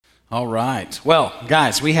All right. Well,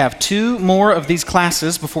 guys, we have 2 more of these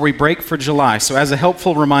classes before we break for July. So as a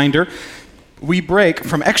helpful reminder, we break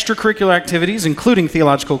from extracurricular activities, including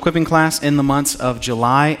theological equipping class, in the months of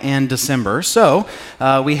July and December. So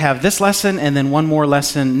we have this lesson and then 1 more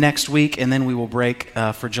lesson next week, and then we will break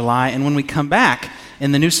for July. And when we come back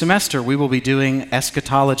in the new semester, we will be doing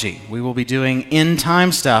eschatology. We will be doing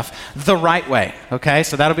end-time stuff the right way, okay?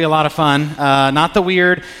 So that'll be a lot of fun. Not the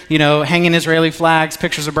weird, hanging Israeli flags,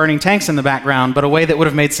 pictures of burning tanks in the background, but a way that would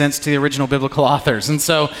have made sense to the original biblical authors. And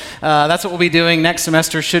so that's what we'll be doing next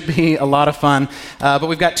semester. Should be a lot of fun. But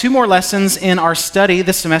we've got 2 more lessons in our study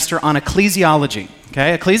this semester on ecclesiology.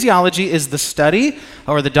 Okay, ecclesiology is the study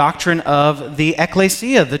or the doctrine of the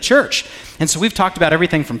ecclesia, the church. And so we've talked about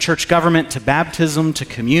everything from church government to baptism to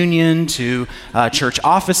communion to church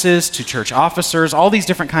offices to church officers, all these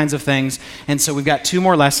different kinds of things. And so we've got 2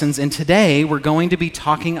 more lessons. And today we're going to be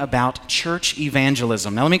talking about church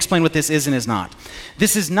evangelism. Now let me explain what this is and is not.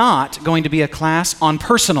 This is not going to be a class on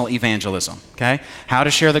personal evangelism, okay? How to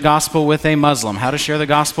share the gospel with a Muslim, how to share the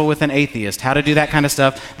gospel with an atheist, how to do that kind of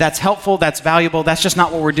stuff. That's helpful, that's valuable. That's just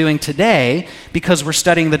not what we're doing today because we're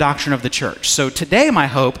studying the doctrine of the church. So today my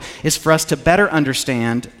hope is for us to better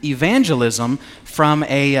understand evangelism from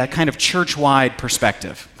a kind of church-wide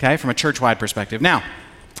perspective, okay? From a church-wide perspective. Now,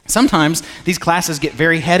 sometimes these classes get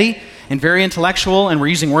very heady and very intellectual, and we're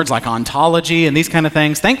using words like ontology and these kind of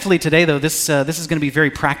things. Thankfully today, though, this is going to be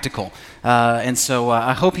very practical. And so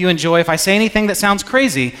I hope you enjoy. If I say anything that sounds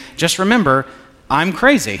crazy, just remember, I'm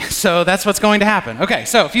crazy. So that's what's going to happen. Okay,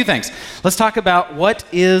 so a few things. Let's talk about what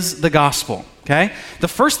is the gospel. Okay? The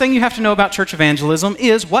first thing you have to know about church evangelism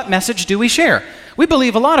is what message do we share? We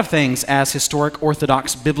believe a lot of things as historic,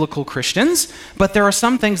 orthodox, biblical Christians, but there are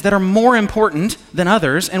some things that are more important than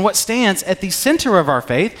others, and what stands at the center of our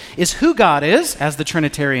faith is who God is as the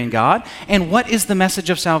Trinitarian God, and what is the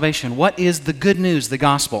message of salvation? What is the good news, the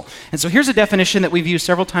gospel? And so here's a definition that we've used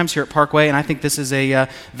several times here at Parkway, and I think this is a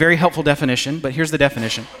very helpful definition, but here's the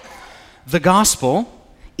definition. The gospel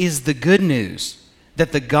is the good news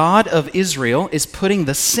that the God of Israel is putting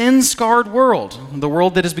the sin-scarred world, the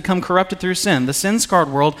world that has become corrupted through sin, the sin-scarred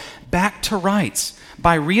world, back to rights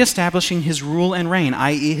by reestablishing his rule and reign,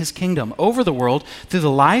 i.e. his kingdom, over the world through the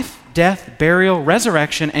life, death, burial,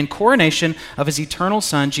 resurrection, and coronation of his eternal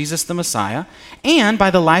Son, Jesus the Messiah, and by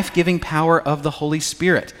the life-giving power of the Holy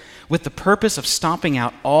Spirit, with the purpose of stomping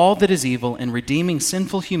out all that is evil and redeeming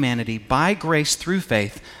sinful humanity by grace through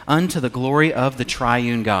faith unto the glory of the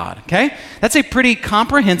triune God. Okay? That's a pretty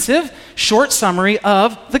comprehensive, short summary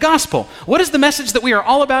of the gospel. What is the message that we are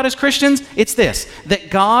all about as Christians? It's this, that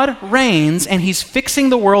God reigns and he's fixing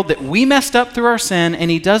the world that we messed up through our sin, and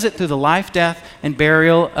he does it through the life, death, and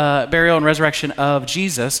burial and resurrection of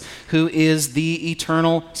Jesus, who is the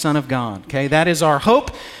eternal Son of God. Okay? That is our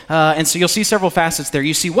hope. And so you'll see several facets there.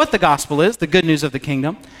 You see what the gospel is, the good news of the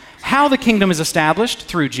kingdom, how the kingdom is established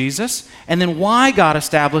through Jesus, and then why God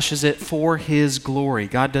establishes it for his glory.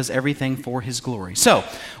 God does everything for his glory. So,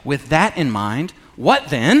 with that in mind, what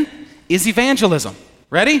then is evangelism?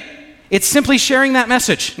 Ready? It's simply sharing that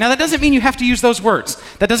message. Now, that doesn't mean you have to use those words.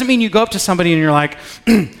 That doesn't mean you go up to somebody and you're like,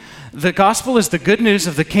 the gospel is the good news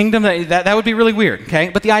of the kingdom. That would be really weird, okay?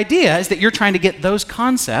 But the idea is that you're trying to get those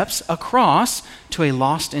concepts across to a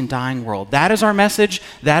lost and dying world. That is our message.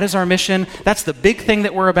 That is our mission. That's the big thing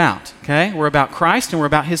that we're about, okay? We're about Christ and we're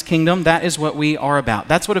about his kingdom. That is what we are about.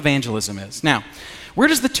 That's what evangelism is. Now, where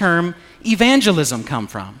does the term evangelism come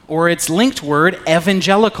from? Or its linked word,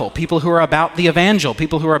 evangelical, people who are about the evangel,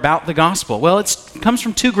 people who are about the gospel. Well, it comes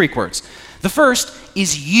from 2 Greek words. The first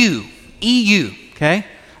is eu, E-U, okay?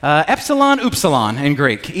 Epsilon, upsilon in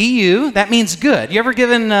Greek. EU, that means good. You ever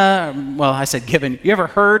given, you ever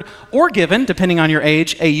heard or given, depending on your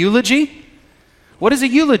age, a eulogy? What is a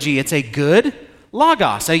eulogy? It's a good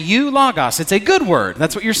logos, a eulogos. It's a good word.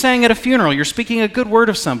 That's what you're saying at a funeral. You're speaking a good word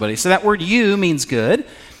of somebody. So that word eu means good.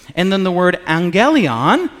 And then the word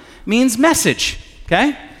angelion means message,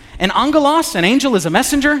 okay? And angelos, an angel, is a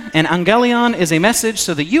messenger, and angelion is a message,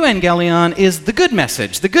 so the euangelion is the good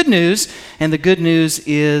message, the good news, and the good news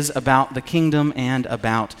is about the kingdom and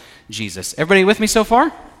about Jesus. Everybody with me so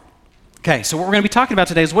far? Okay, so what we're going to be talking about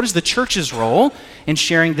today is what is the church's role in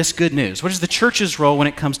sharing this good news? What is the church's role when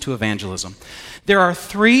it comes to evangelism? There are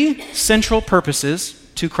 3 central purposes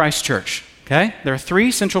to Christ Church, okay? There are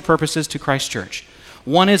 3 central purposes to Christ Church.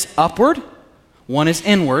 One is upward, one is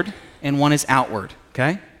inward, and one is outward,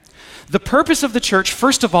 okay? The purpose of the church,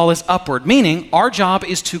 first of all, is upward, meaning our job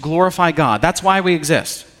is to glorify God. That's why we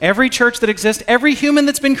exist. Every church that exists, every human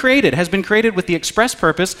that's been created has been created with the express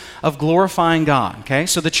purpose of glorifying God, okay?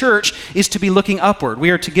 So the church is to be looking upward. We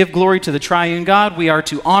are to give glory to the triune God. We are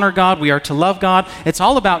to honor God. We are to love God. It's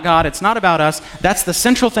all about God. It's not about us. That's the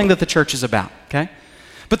central thing that the church is about, okay?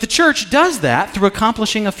 But the church does that through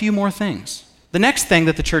accomplishing a few more things. The next thing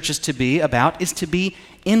that the church is to be about is to be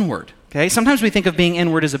inward. Okay? Sometimes we think of being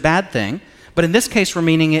inward as a bad thing, but in this case we're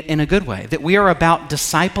meaning it in a good way, that we are about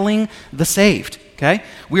discipling the saved. Okay?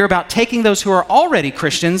 We are about taking those who are already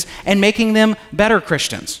Christians and making them better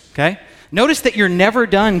Christians. Okay? Notice that you're never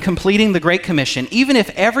done completing the Great Commission, even if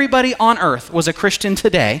everybody on earth was a Christian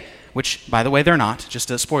today, which, by the way, they're not,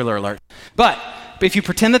 just a spoiler alert. But if you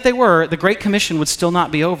pretend that they were, the Great Commission would still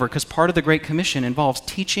not be over, because part of the Great Commission involves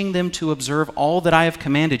teaching them to observe all that I have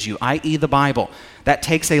commanded you, i.e. the Bible. That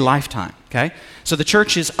takes a lifetime, okay? So the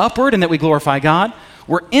church is upward in that we glorify God.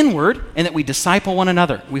 We're inward in that we disciple one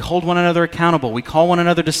another. We hold one another accountable. We call one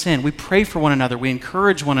another to sin. We pray for one another. We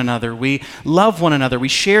encourage one another. We love one another. We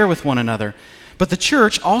share with one another. But the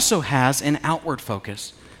church also has an outward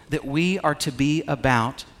focus, that we are to be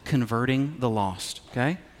about converting the lost,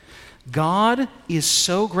 okay? God is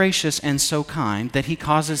so gracious and so kind that he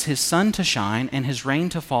causes his sun to shine and his rain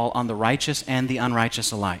to fall on the righteous and the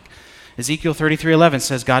unrighteous alike. Ezekiel 33:11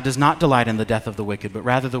 says, God does not delight in the death of the wicked, but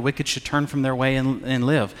rather the wicked should turn from their way and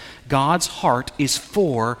live. God's heart is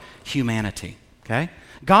for humanity, okay?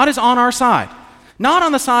 God is on our side. Not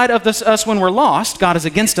on the side of us when we're lost. God is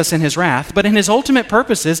against us in his wrath, but in his ultimate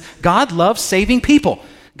purposes, God loves saving people.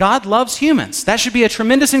 God loves humans. That should be a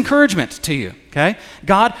tremendous encouragement to you, okay?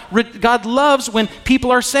 God loves when people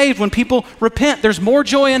are saved, when people repent. There's more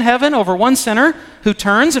joy in heaven over one sinner who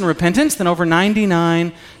turns in repentance than over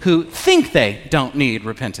 99 who think they don't need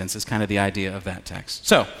repentance, is kind of the idea of that text.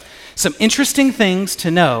 So, some interesting things to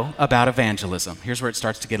know about evangelism. Here's where it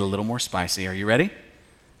starts to get a little more spicy. Are you ready?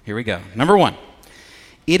 Here we go. Number one,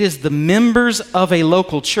 it is the members of a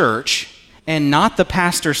local church and not the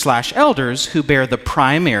pastor/elders who bear the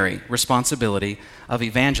primary responsibility of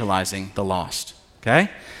evangelizing the lost, okay?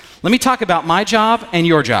 Let me talk about my job and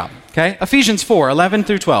your job, okay? Ephesians 4:11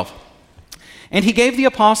 through 12. And he gave the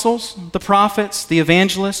apostles, the prophets, the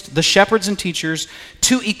evangelists, the shepherds and teachers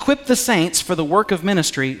to equip the saints for the work of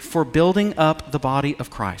ministry, for building up the body of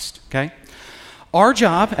Christ, okay? Our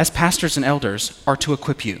job as pastors and elders are to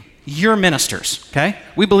equip you. You're ministers, okay?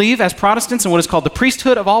 We believe as Protestants in what is called the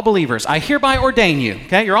priesthood of all believers. I hereby ordain you,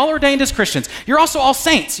 okay? You're all ordained as Christians. You're also all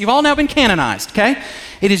saints. You've all now been canonized, okay?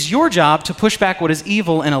 It is your job to push back what is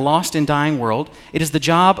evil in a lost and dying world. It is the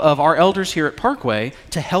job of our elders here at Parkway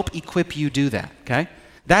to help equip you do that, okay?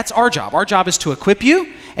 That's our job. Our job is to equip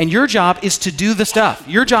you, and your job is to do the stuff.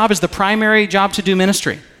 Your job is the primary job to do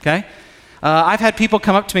ministry, okay? I've had people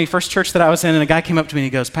come up to me, first church that I was in, and a guy came up to me and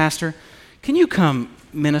he goes, Pastor, can you come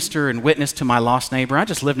minister and witness to my lost neighbor? I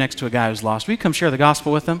just live next to a guy who's lost. Will you come share the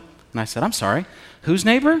gospel with him? And I said, I'm sorry, whose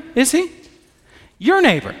neighbor is he? Your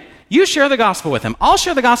neighbor. You share the gospel with him. I'll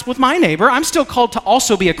share the gospel with my neighbor. I'm still called to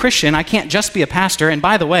also be a Christian. I can't just be a pastor. And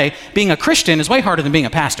by the way, being a Christian is way harder than being a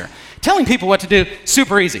pastor. Telling people what to do,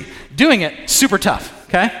 super easy. Doing it, super tough,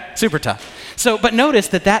 okay? Super tough. So, but notice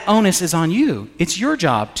that onus is on you. It's your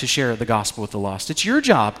job to share the gospel with the lost. It's your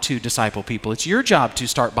job to disciple people. It's your job to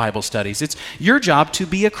start Bible studies. It's your job to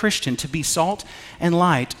be a Christian, to be salt and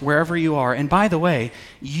light wherever you are. And by the way,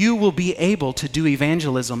 you will be able to do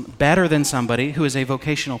evangelism better than somebody who is a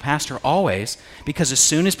vocational pastor always, because as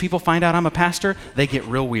soon as people find out I'm a pastor, they get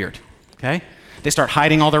real weird, okay? They start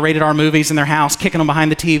hiding all their rated R movies in their house, kicking them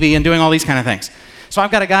behind the TV, and doing all these kind of things. So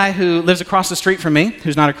I've got a guy who lives across the street from me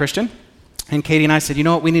who's not a Christian. And Katie and I said, you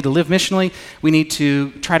know what, we need to live missionally. We need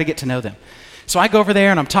to try to get to know them. So I go over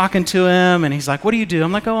there and I'm talking to him and he's like, what do you do?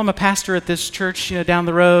 I'm like, oh, I'm a pastor at this church, down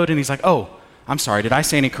the road. And he's like, oh, I'm sorry, did I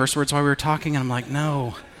say any curse words while we were talking? And I'm like,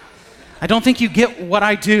 no, I don't think you get what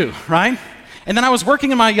I do, right? And then I was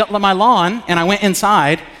working in my lawn and I went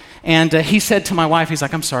inside and he said to my wife, he's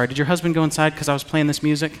like, I'm sorry, did your husband go inside because I was playing this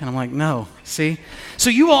music? And I'm like, no, see? So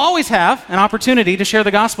you will always have an opportunity to share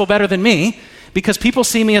the gospel better than me, because people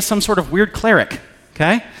see me as some sort of weird cleric,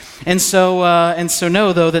 okay? And so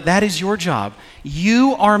know, though, that is your job.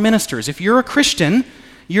 You are ministers. If you're a Christian,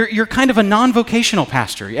 you're kind of a non-vocational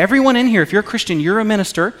pastor. Everyone in here, if you're a Christian, you're a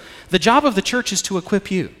minister. The job of the church is to equip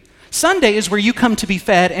you. Sunday is where you come to be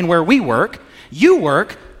fed and where we work. You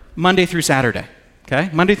work Monday through Saturday, okay?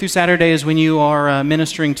 Monday through Saturday is when you are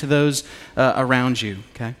ministering to those around you,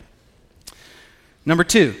 okay? Number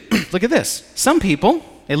two, look at this. Some people,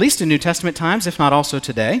 at least in New Testament times, if not also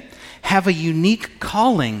today, have a unique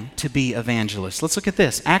calling to be evangelists. Let's look at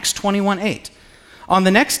this. Acts 21:8. On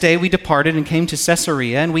the next day we departed and came to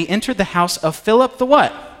Caesarea, and we entered the house of Philip the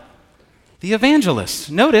what? The evangelist.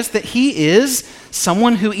 Notice that he is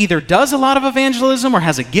someone who either does a lot of evangelism or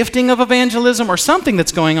has a gifting of evangelism or something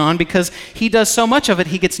that's going on, because he does so much of it,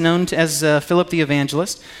 he gets known as Philip the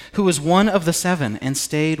evangelist, who was one of the 7 and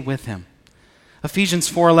stayed with him. Ephesians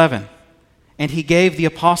 4:11. And he gave the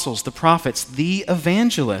apostles, the prophets, the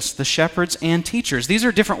evangelists, the shepherds, and teachers. These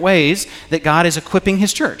are different ways that God is equipping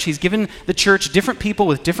his church. He's given the church different people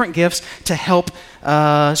with different gifts to help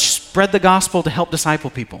spread the gospel, to help disciple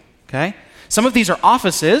people. Okay? Some of these are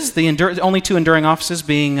offices, the only 2 enduring offices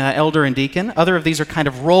being elder and deacon. Other of these are kind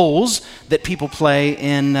of roles that people play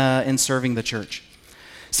in serving the church.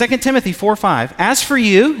 2 Timothy 4:5. As for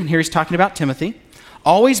you, and here he's talking about Timothy,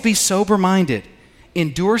 always be sober-minded,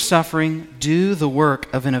 endure suffering, do the work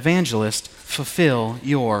of an evangelist, fulfill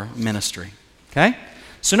your ministry. Okay?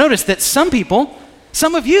 So notice that some people,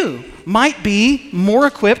 some of you, might be more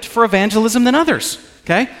equipped for evangelism than others.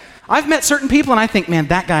 Okay? I've met certain people and I think, man,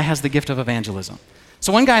 that guy has the gift of evangelism.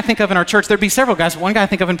 So one guy I think of in our church, there'd be several guys, but one guy I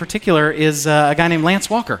think of in particular is a guy named Lance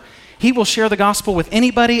Walker. He will share the gospel with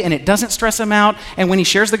anybody and it doesn't stress him out. And when he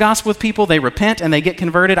shares the gospel with people, they repent and they get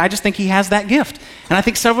converted. I just think he has that gift. And I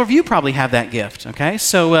think several of you probably have that gift, okay?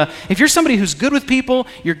 So if you're somebody who's good with people,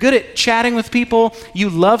 you're good at chatting with people, you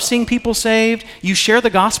love seeing people saved, you share the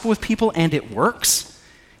gospel with people and it works,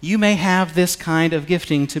 you may have this kind of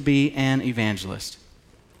gifting to be an evangelist.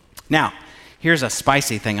 Now, here's a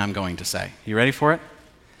spicy thing I'm going to say. You ready for it?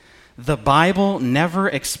 The Bible never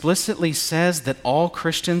explicitly says that all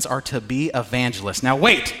Christians are to be evangelists. Now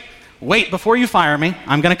wait before you fire me.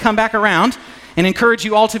 I'm going to come back around and encourage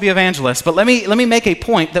you all to be evangelists. But let me make a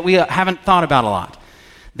point that we haven't thought about a lot.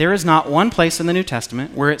 There is not one place in the New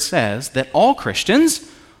Testament where it says that all Christians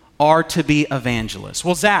are to be evangelists.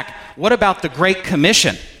 Well, Zach, what about the Great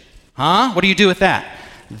Commission? Huh? What do you do with that?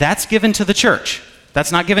 That's given to the church.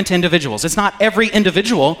 That's not given to individuals. It's not every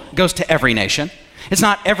individual goes to every nation. It's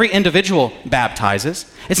not every individual baptizes.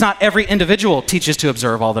 It's not every individual teaches to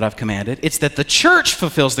observe all that I've commanded. It's that the church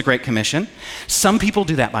fulfills the Great Commission. Some people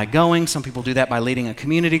do that by going. Some people do that by leading a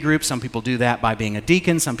community group. Some people do that by being a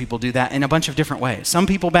deacon. Some people do that in a bunch of different ways. Some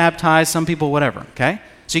people baptize, some people whatever, okay?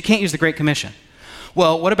 So you can't use the Great Commission.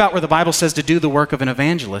 Well, what about where the Bible says to do the work of an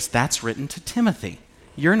evangelist? That's written to Timothy.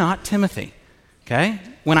 You're not Timothy. Okay?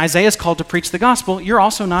 When Isaiah is called to preach the gospel, you're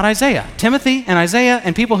also not Isaiah. Timothy and Isaiah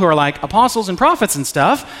and people who are like apostles and prophets and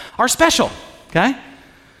stuff are special. Okay?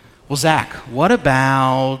 Well, Zach, what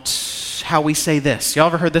about how we say this? Y'all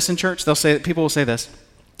ever heard this in church? People will say this.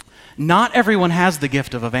 Not everyone has the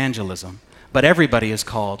gift of evangelism, but everybody is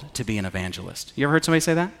called to be an evangelist. You ever heard somebody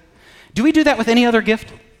say that? Do we do that with any other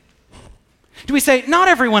gift? Do we say, not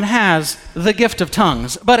everyone has the gift of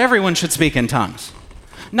tongues, but everyone should speak in tongues?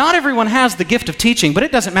 Not everyone has the gift of teaching, but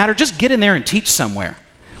it doesn't matter. Just get in there and teach somewhere.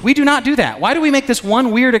 We do not do that. Why do we make this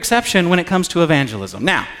one weird exception when it comes to evangelism?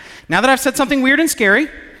 Now that I've said something weird and scary,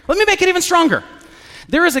 let me make it even stronger.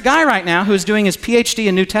 There is a guy right now who is doing his PhD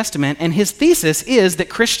in New Testament, and his thesis is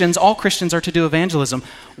that all Christians are to do evangelism.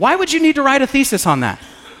 Why would you need to write a thesis on that?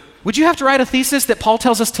 Would you have to write a thesis that Paul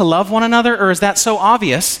tells us to love one another, or is that so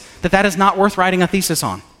obvious that that is not worth writing a thesis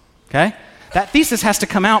on? Okay? That thesis has to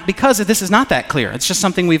come out because this is not that clear. It's just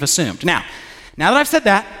something we've assumed. Now that I've said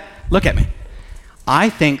that, look at me. I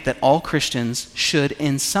think that all Christians should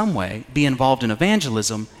in some way be involved in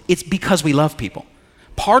evangelism. It's because we love people.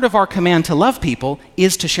 Part of our command to love people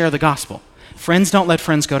is to share the gospel. Friends don't let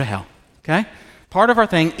friends go to hell. Okay? Part of our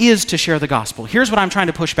thing is to share the gospel. Here's what I'm trying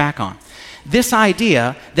to push back on. This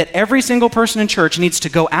idea that every single person in church needs to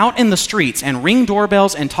go out in the streets and ring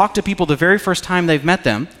doorbells and talk to people the very first time they've met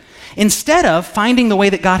them, instead of finding the way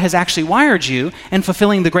that God has actually wired you and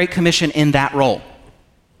fulfilling the Great Commission in that role.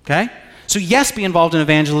 Okay? So yes, be involved in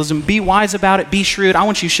evangelism. Be wise about it. Be shrewd. I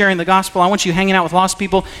want you sharing the gospel. I want you hanging out with lost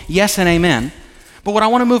people. Yes and amen. But what I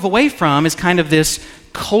want to move away from is kind of this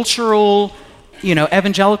cultural,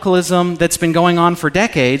 evangelicalism that's been going on for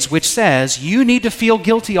decades, which says you need to feel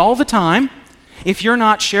guilty all the time if you're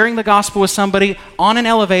not sharing the gospel with somebody on an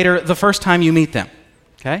elevator the first time you meet them.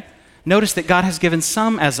 Okay? Notice that God has given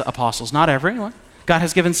some as apostles, not everyone. God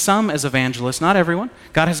has given some as evangelists, not everyone.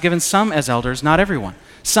 God has given some as elders, not everyone.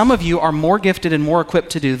 Some of you are more gifted and more equipped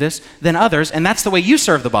to do this than others, and that's the way you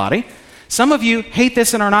serve the body. Some of you hate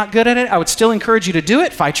this and are not good at it. I would still encourage you to do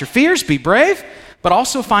it. Fight your fears, be brave, but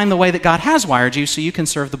also find the way that God has wired you so you can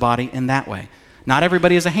serve the body in that way. Not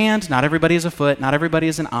everybody is a hand, not everybody is a foot, not everybody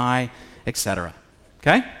is an eye, etc.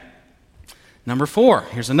 Okay? Number 4,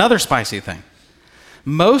 here's another spicy thing.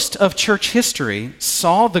 Most of church history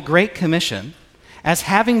saw the Great Commission as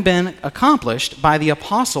having been accomplished by the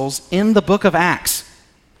apostles in the book of Acts.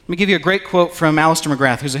 Let me give you a great quote from Alistair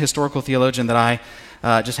McGrath, who's a historical theologian that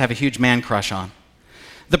I just have a huge man crush on.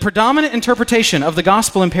 The predominant interpretation of the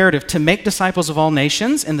gospel imperative to make disciples of all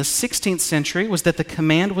nations in the 16th century was that the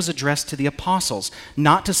command was addressed to the apostles,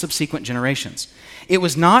 not to subsequent generations. It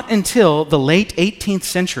was not until the late 18th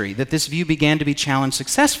century that this view began to be challenged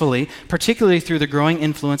successfully, particularly through the growing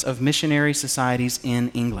influence of missionary societies in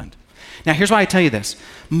England. Now, here's why I tell you this.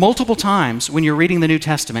 Multiple times when you're reading the New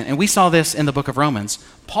Testament, and we saw this in the book of Romans,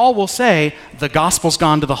 Paul will say, the gospel's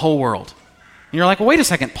gone to the whole world. And you're like, well, wait a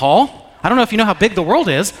second, Paul. I don't know if you know how big the world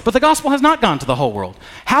is, but the gospel has not gone to the whole world.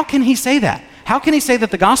 How can he say that? How can he say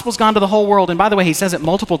that the gospel's gone to the whole world? And by the way, he says it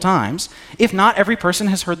multiple times, if not every person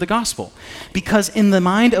has heard the gospel. Because in the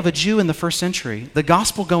mind of a Jew in the first century, the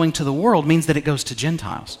gospel going to the world means that it goes to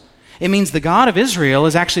Gentiles. It means the God of Israel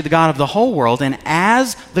is actually the God of the whole world, and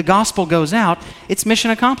as the gospel goes out, it's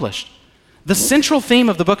mission accomplished. The central theme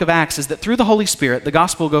of the book of Acts is that through the Holy Spirit, the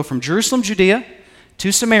gospel will go from Jerusalem, Judea,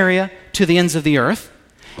 to Samaria, to the ends of the earth.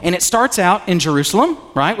 And it starts out in Jerusalem,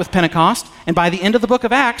 right, with Pentecost, and by the end of the book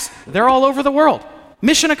of Acts, they're all over the world.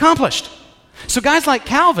 Mission accomplished. So guys like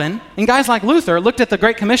Calvin and guys like Luther looked at the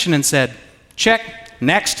Great Commission and said, check,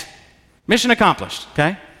 next, mission accomplished,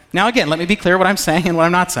 okay? Now again, let me be clear what I'm saying and what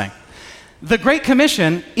I'm not saying. The Great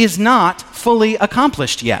Commission is not fully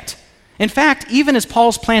accomplished yet. In fact, even as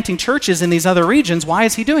Paul's planting churches in these other regions, why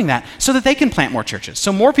is he doing that? So that they can plant more churches,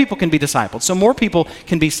 so more people can be discipled, so more people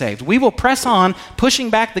can be saved. We will press on,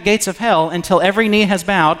 pushing back the gates of hell until every knee has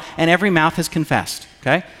bowed and every mouth has confessed,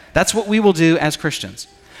 okay? That's what we will do as Christians.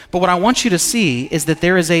 But what I want you to see is that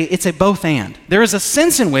it's a both and. There is a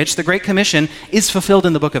sense in which the Great Commission is fulfilled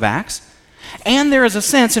in the book of Acts, and there is a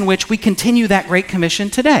sense in which we continue that Great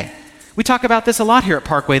Commission today. We talk about this a lot here at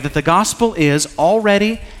Parkway, that the gospel is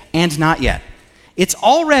already and not yet. It's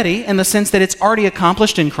already in the sense that it's already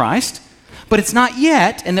accomplished in Christ, but it's not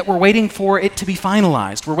yet in that we're waiting for it to be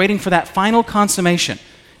finalized. We're waiting for that final consummation.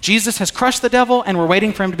 Jesus has crushed the devil, and we're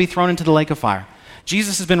waiting for him to be thrown into the lake of fire.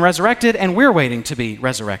 Jesus has been resurrected, and we're waiting to be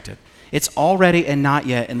resurrected. It's already and not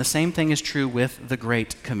yet, and the same thing is true with the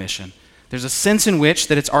Great Commission. There's a sense in which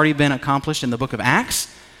that it's already been accomplished in the book of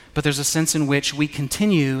Acts, but there's a sense in which we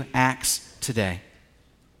continue Acts today.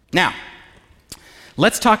 Now,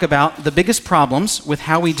 let's talk about the biggest problems with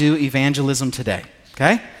how we do evangelism today,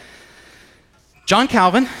 okay? John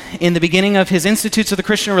Calvin, in the beginning of his Institutes of the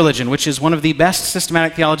Christian Religion, which is one of the best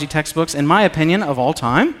systematic theology textbooks, in my opinion, of all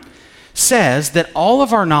time, says that all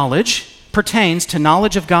of our knowledge pertains to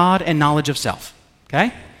knowledge of God and knowledge of self,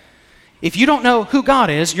 okay? If you don't know who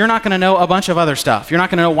God is, you're not going to know a bunch of other stuff. You're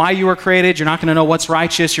not going to know why you were created. You're not going to know what's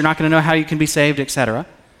righteous. You're not going to know how you can be saved, etc.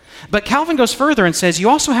 But Calvin goes further and says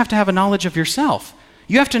you also have to have a knowledge of yourself.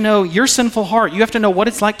 You have to know your sinful heart. You have to know what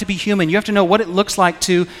it's like to be human. You have to know what it looks like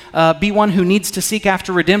to be one who needs to seek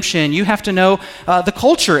after redemption. You have to know the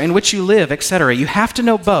culture in which you live, etc. You have to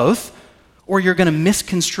know both, or you're going to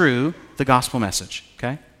misconstrue the gospel message,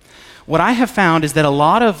 okay? What I have found is that a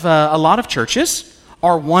lot of churches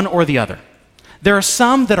are one or the other. There are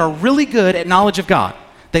some that are really good at knowledge of God.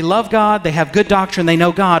 They love God, they have good doctrine, they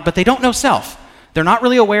know God, but they don't know self. They're not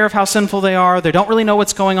really aware of how sinful they are, they don't really know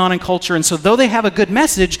what's going on in culture, and so though they have a good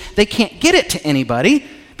message, they can't get it to anybody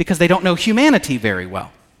because they don't know humanity very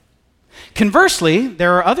well. Conversely,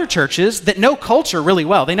 there are other churches that know culture really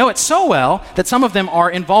well. They know it so well that some of them are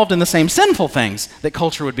involved in the same sinful things that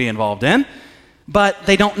culture would be involved in, but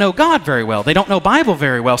they don't know God very well. They don't know Bible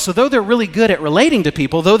very well. So though they're really good at relating to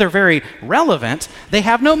people, though they're very relevant, they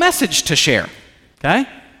have no message to share, okay?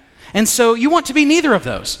 And so you want to be neither of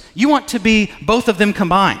those. You want to be both of them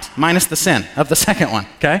combined, minus the sin of the second one,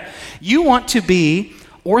 okay? You want to be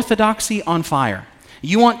orthodoxy on fire.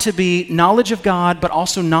 You want to be knowledge of God, but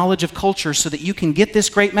also knowledge of culture so that you can get this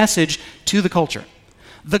great message to the culture.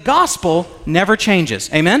 The gospel never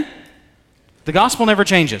changes, amen? The gospel never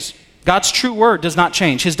changes. God's true word does not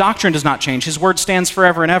change. His doctrine does not change. His word stands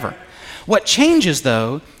forever and ever. What changes,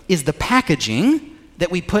 though, is the packaging that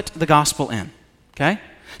we put the gospel in, okay?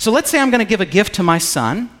 So let's say I'm going to give a gift to my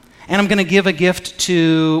son, and I'm going to give a gift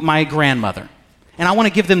to my grandmother, and I want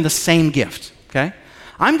to give them the same gift, okay?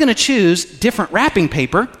 I'm going to choose different wrapping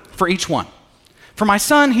paper for each one. For my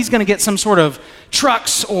son, he's going to get some sort of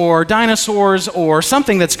trucks or dinosaurs or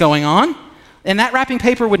something that's going on, and that wrapping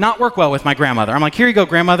paper would not work well with my grandmother. I'm like, here you go,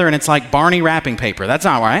 grandmother, and it's like Barney wrapping paper. That's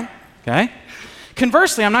not right, okay?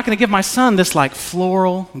 Conversely, I'm not going to give my son this like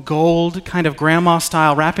floral, gold, kind of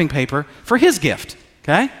grandma-style wrapping paper for his gift,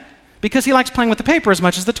 okay? Because he likes playing with the paper as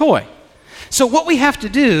much as the toy. So what we have to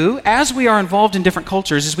do as we are involved in different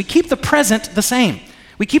cultures is we keep the present the same.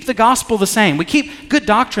 We keep the gospel the same. We keep good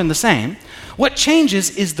doctrine the same. What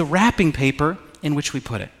changes is the wrapping paper in which we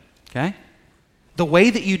put it, okay? The way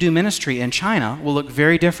that you do ministry in China will look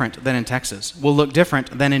very different than in Texas, will look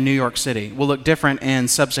different than in New York City, will look different in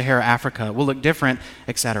sub-Saharan Africa, will look different,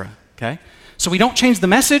 etc., okay? So we don't change the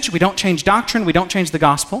message, we don't change doctrine, we don't change the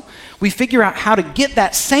gospel. We figure out how to get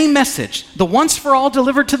that same message, the once for all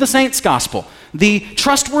delivered to the saints gospel, the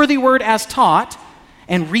trustworthy word as taught,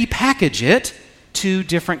 and repackage it to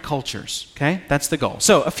different cultures, okay? That's the goal.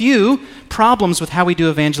 So a few problems with how we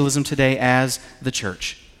do evangelism today as the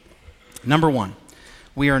church. Number one,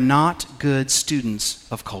 we are not good students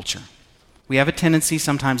of culture. We have a tendency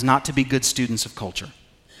sometimes not to be good students of culture,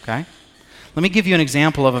 okay? Let me give you an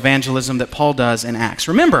example of evangelism that Paul does in Acts.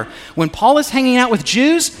 Remember, when Paul is hanging out with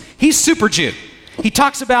Jews, he's super Jew. He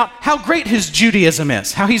talks about how great his Judaism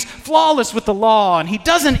is, how he's flawless with the law, and he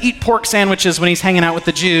doesn't eat pork sandwiches when he's hanging out with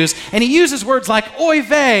the Jews, and he uses words like oy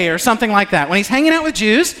vey or something like that. When he's hanging out with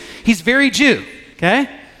Jews, he's very Jew, okay?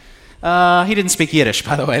 He didn't speak Yiddish,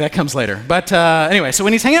 by the way. That comes later. But anyway, so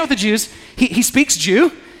when he's hanging out with the Jews, he speaks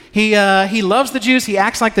Jew. He loves the Jews. He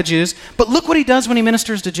acts like the Jews. But look what he does when he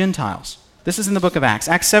ministers to Gentiles. This is in the book of Acts,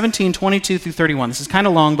 Acts 17, 22 through 31. This is kind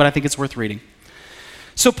of long, but I think it's worth reading.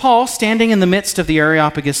 So Paul, standing in the midst of the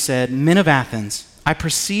Areopagus, said, "Men of Athens, I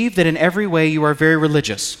perceive that in every way you are very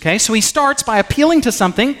religious." Okay, so he starts by appealing to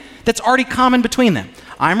something that's already common between them.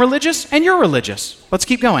 I'm religious and you're religious. Let's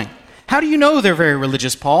keep going. How do you know they're very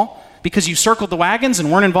religious, Paul? Because you circled the wagons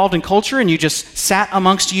and weren't involved in culture and you just sat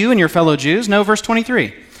amongst you and your fellow Jews? No, verse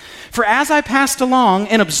 23. "For as I passed along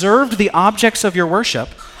and observed the objects of your worship,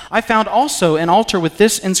 I found also an altar with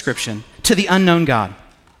this inscription, 'To the unknown God.'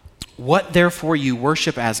 What therefore you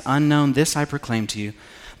worship as unknown, this I proclaim to you.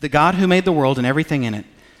 The God who made the world and everything in it,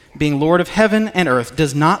 being Lord of heaven and earth,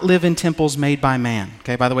 does not live in temples made by man."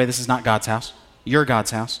 Okay, by the way, this is not God's house. You're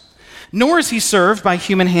God's house. "Nor is he served by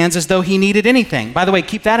human hands as though he needed anything." By the way,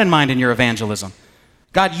 keep that in mind in your evangelism.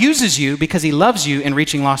 God uses you because he loves you in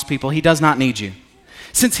reaching lost people. He does not need you.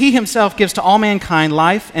 "Since he himself gives to all mankind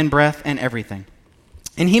life and breath and everything.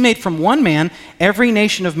 And he made from one man every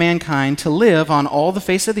nation of mankind to live on all the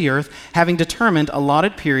face of the earth, having determined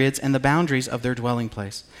allotted periods and the boundaries of their dwelling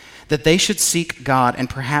place, that they should seek God and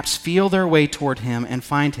perhaps feel their way toward him and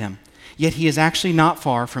find him. Yet he is actually not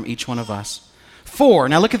far from each one of us. For,"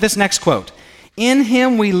 now look at this next quote, "in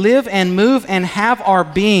him we live and move and have our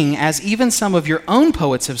being, as even some of your own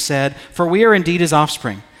poets have said, for we are indeed his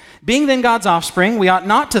offspring. Being then God's offspring, we ought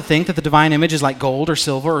not to think that the divine image is like gold or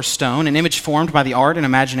silver or stone, an image formed by the art and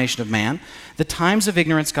imagination of man. The times of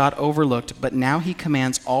ignorance God overlooked, but now he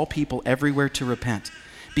commands all people everywhere to repent,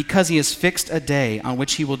 because he has fixed a day on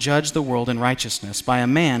which he will judge the world in righteousness by a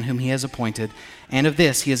man whom he has appointed, and of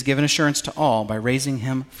this he has given assurance to all by raising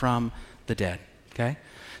him from the dead." Okay?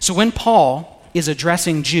 So when Paul is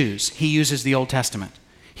addressing Jews, he uses the Old Testament.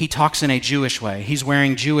 He talks in a Jewish way. He's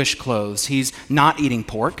wearing Jewish clothes. He's not eating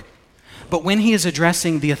pork. But when he is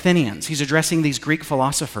addressing the Athenians, he's addressing these Greek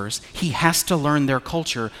philosophers, he has to learn their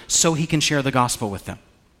culture so he can share the gospel with them,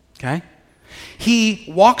 okay? He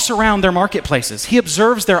walks around their marketplaces. He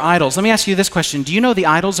observes their idols. Let me ask you this question. Do you know the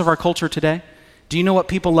idols of our culture today? Do you know what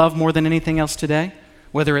people love more than anything else today?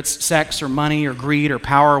 Whether it's sex or money or greed or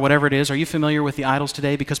power or whatever it is, are you familiar with the idols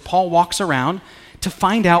today? Because Paul walks around to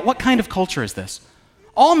find out what kind of culture is this.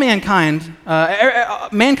 All mankind,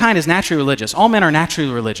 mankind is naturally religious. All men are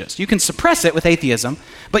naturally religious. You can suppress it with atheism,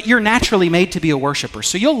 but you're naturally made to be a worshiper.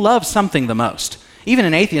 So you'll love something the most. Even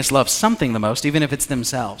an atheist loves something the most, even if it's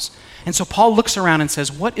themselves. And so Paul looks around and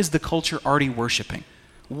says, what is the culture already worshiping?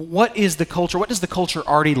 What is the culture? What does the culture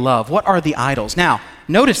already love? What are the idols? Now,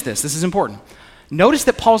 notice this. This is important. Notice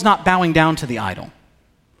that Paul's not bowing down to the idol.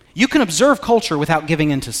 You can observe culture without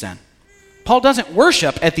giving in to sin. Paul doesn't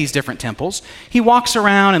worship at these different temples. He walks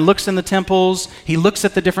around and looks in the temples. He looks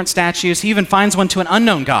at the different statues. He even finds one to an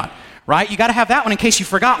unknown God, right? You got to have that one in case you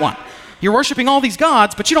forgot one. You're worshiping all these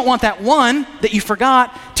gods, but you don't want that one that you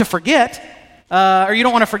forgot to forget, or you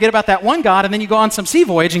don't want to forget about that one God and then you go on some sea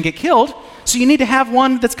voyage and get killed. So you need to have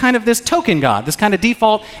one that's kind of this token God, this kind of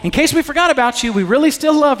default. In case we forgot about you, we really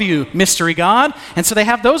still love you, mystery God. And so they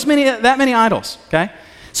have that many idols, okay?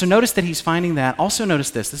 So notice that he's finding that. Also notice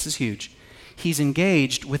this. This is huge. He's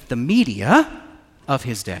engaged with the media of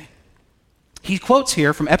his day. He quotes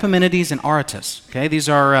here from Epimenides and Aratus. Okay, these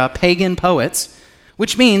are pagan poets,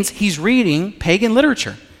 which means he's reading pagan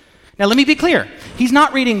literature. Now, let me be clear. He's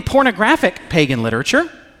not reading pornographic pagan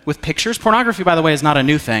literature. with pictures. Pornography, by the way, is not a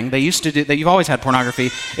new thing. They used to do that. You've always had pornography.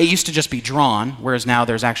 It used to just be drawn, whereas now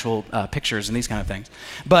there's actual pictures and these kind of things.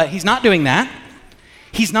 But he's not doing that.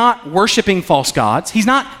 He's not worshiping false gods. He's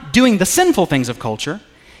not doing the sinful things of culture.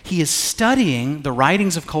 He is studying the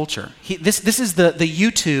writings of culture. This is the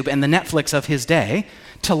YouTube and the Netflix of his day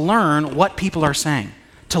to learn what people are saying,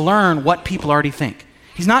 to learn what people already think.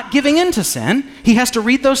 He's not giving in to sin. He has to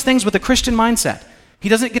read those things with a Christian mindset. He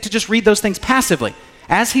doesn't get to just read those things passively.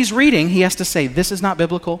 As he's reading, he has to say, this is not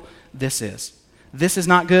biblical, this is. This is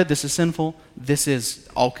not good, this is sinful, this is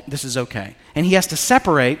okay. And he has to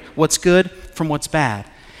separate what's good from what's bad.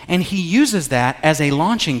 And he uses that as a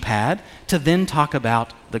launching pad to then talk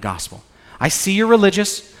about the gospel. I see you're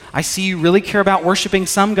religious. I see you really care about worshiping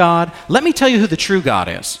some God. Let me tell you who the true God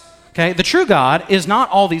is. Okay? The true God is not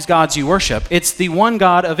all these gods you worship. It's the one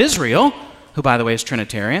God of Israel, who, by the way, is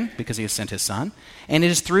Trinitarian because he has sent his Son. And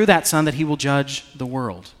it is through that Son that he will judge the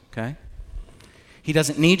world. Okay? He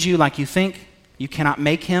doesn't need you like you think. You cannot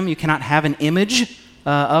make him. You cannot have an image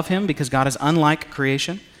of him because God is unlike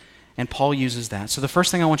creation. And Paul uses that. So the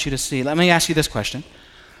first thing I want you to see, let me ask you this question.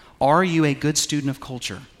 Are you a good student of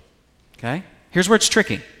culture? Okay? Here's where it's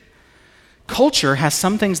tricky. Culture has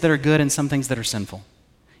some things that are good and some things that are sinful.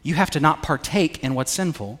 You have to not partake in what's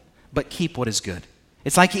sinful, but keep what is good.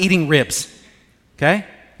 It's like eating ribs. Okay?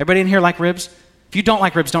 Everybody in here like ribs? If you don't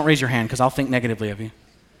like ribs, don't raise your hand because I'll think negatively of you.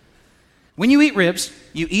 When you eat ribs,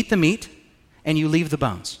 you eat the meat and you leave the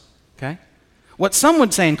bones. Okay? What some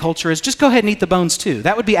would say in culture is just go ahead and eat the bones too.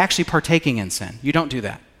 That would be actually partaking in sin. You don't do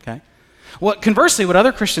that. Okay? Conversely, what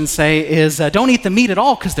other Christians say is don't eat the meat at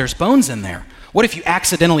all because there's bones in there. What if you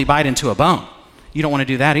accidentally bite into a bone? You don't want to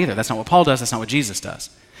do that either. That's not what Paul does. That's not what Jesus does.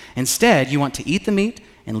 Instead, you want to eat the meat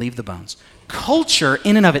and leave the bones. Culture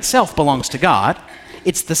in and of itself belongs to God.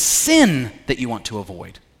 It's the sin that you want to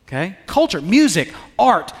avoid. Okay? Culture, music,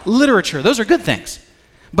 art, literature, those are good things.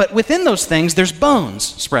 But within those things, there's bones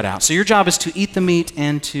spread out. So your job is to eat the meat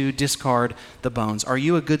and to discard the bones. Are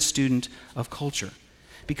you a good student of culture?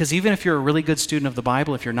 Because even if you're a really good student of the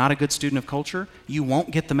Bible, if you're not a good student of culture, you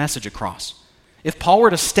won't get the message across. If Paul were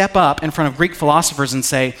to step up in front of Greek philosophers and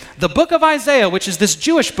say, the book of Isaiah, which is this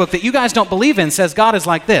Jewish book that you guys don't believe in, says God is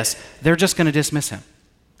like this, they're just going to dismiss him.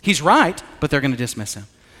 He's right, but they're going to dismiss him.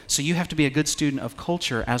 So you have to be a good student of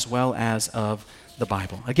culture as well as of the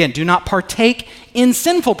Bible. Again, do not partake in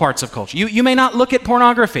sinful parts of culture. You may not look at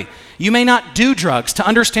pornography. You may not do drugs to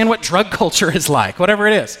understand what drug culture is like, whatever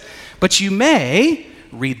it is. But you may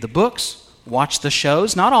read the books, watch the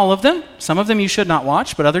shows, not all of them. Some of them you should not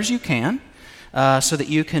watch, but others you can, so that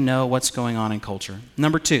you can know what's going on in culture.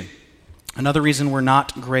 Number 2, another reason we're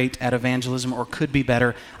not great at evangelism or could be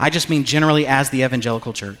better, I just mean generally as the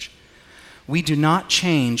evangelical church. We do not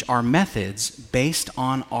change our methods based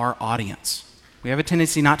on our audience. We have a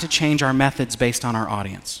tendency not to change our methods based on our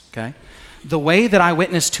audience, okay? The way that I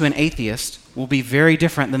witness to an atheist will be very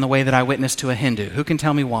different than the way that I witness to a Hindu. Who can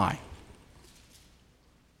tell me why?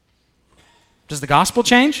 Does the gospel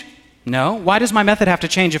change? No. Why does my method have to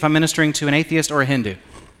change if I'm ministering to an atheist or a Hindu?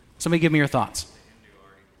 Somebody give me your thoughts.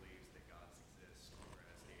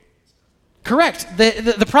 Correct.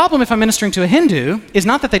 The problem if I'm ministering to a Hindu is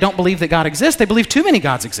not that they don't believe that God exists. They believe too many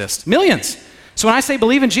gods exist. Millions. So when I say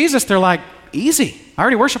believe in Jesus, they're like, easy. I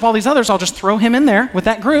already worship all these others. I'll just throw him in there with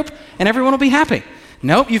that group and everyone will be happy.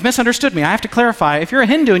 Nope, you've misunderstood me. I have to clarify. If you're a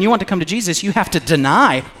Hindu and you want to come to Jesus, you have to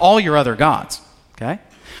deny all your other gods. Okay?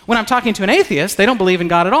 When I'm talking to an atheist, they don't believe in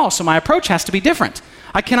God at all. So my approach has to be different.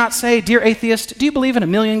 I cannot say, dear atheist, do you believe in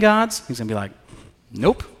 1,000,000 gods? He's going to be like,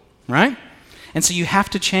 nope. Right? And so you have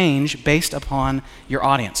to change based upon your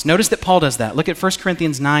audience. Notice that Paul does that. Look at 1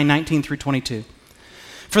 Corinthians 9:19 through 22.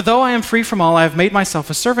 For though I am free from all, I have made myself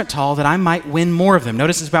a servant to all that I might win more of them.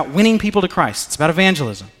 Notice it's about winning people to Christ. It's about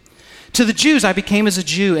evangelism. To the Jews, I became as a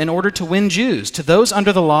Jew in order to win Jews. To those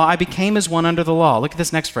under the law, I became as one under the law. Look at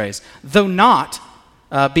this next phrase. Though not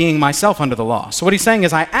being myself under the law. So what he's saying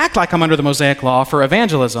is I act like I'm under the Mosaic law for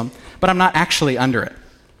evangelism, but I'm not actually under it.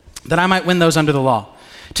 That I might win those under the law.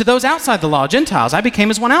 To those outside the law, Gentiles, I became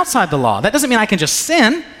as one outside the law. That doesn't mean I can just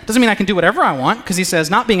sin. Doesn't mean I can do whatever I want, because he says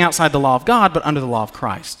not being outside the law of God, but under the law of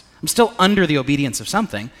Christ. I'm still under the obedience of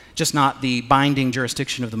something, just not the binding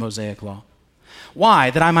jurisdiction of the Mosaic law. Why?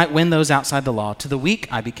 That I might win those outside the law. To the weak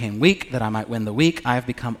I became weak, that I might win the weak. I have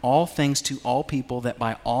become all things to all people, that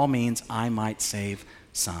by all means I might save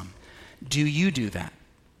some. Do you do that?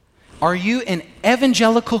 Are you an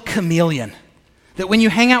evangelical chameleon? That when you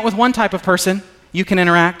hang out with one type of person, you can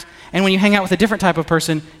interact, and when you hang out with a different type of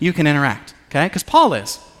person, you can interact, okay? Because Paul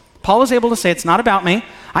is. Paul is able to say, it's not about me.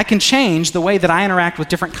 I can change the way that I interact with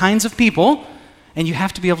different kinds of people, And you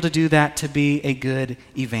have to be able to do that to be a good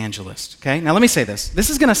evangelist, okay? Now let me say this. This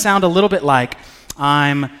is going to sound a little bit like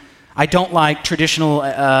I don't like traditional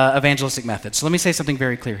evangelistic methods. So let me say something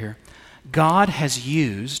very clear here. God has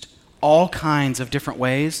used all kinds of different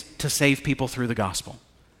ways to save people through the gospel.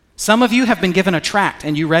 Some of you have been given a tract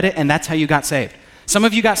and you read it and that's how you got saved. Some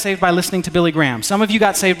of you got saved by listening to Billy Graham. Some of you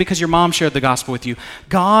got saved because your mom shared the gospel with you.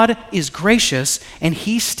 God is gracious, and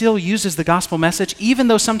he still uses the gospel message, even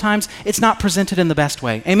though sometimes it's not presented in the best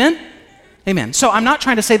way. Amen? Amen. So I'm not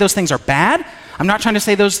trying to say those things are bad. I'm not trying to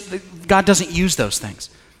say God doesn't use those things.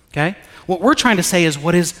 Okay? What we're trying to say is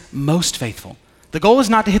what is most faithful. The goal is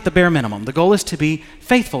not to hit the bare minimum. The goal is to be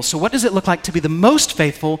faithful. So what does it look like to be the most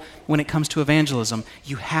faithful when it comes to evangelism?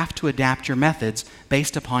 You have to adapt your methods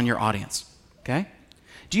based upon your audience. Okay?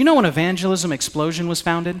 Do you know when Evangelism Explosion was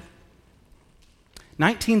founded?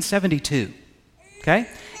 1972. Okay?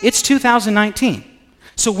 It's 2019.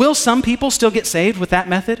 So will some people still get saved with that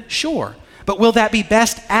method? Sure. But will that be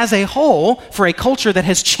best as a whole for a culture that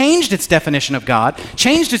has changed its definition of God,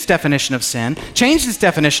 changed its definition of sin, changed its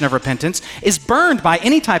definition of repentance, is burned by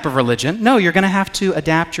any type of religion? No, you're going to have to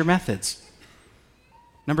adapt your methods.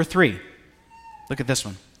 Number 3, look at this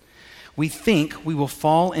one. We think we will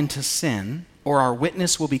fall into sin or our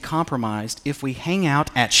witness will be compromised if we hang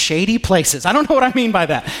out at shady places. I don't know what I mean by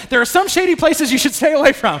that. There are some shady places you should stay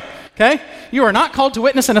away from, okay? You are not called to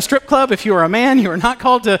witness in a strip club. If you are a man, you are not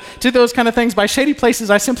called to do those kind of things. By shady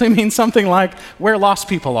places, I simply mean something like where lost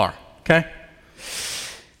people are, okay?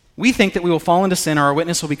 We think that we will fall into sin or our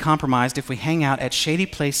witness will be compromised if we hang out at shady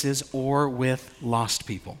places or with lost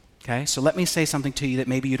people, okay? So let me say something to you that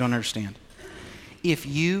maybe you don't understand. If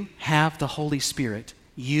you have the Holy Spirit,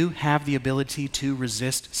 you have the ability to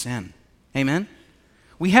resist sin. Amen?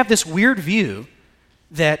 We have this weird view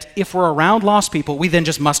that if we're around lost people, we then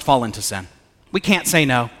just must fall into sin. We can't say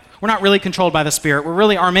no. We're not really controlled by the Spirit. We're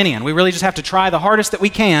really Arminian. We really just have to try the hardest that we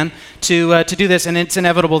can to do this, and it's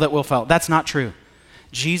inevitable that we'll fail. That's not true.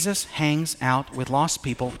 Jesus hangs out with lost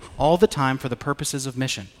people all the time for the purposes of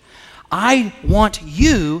mission. I want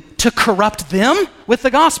you to corrupt them with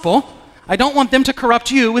the gospel. I don't want them to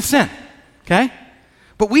corrupt you with sin. Okay?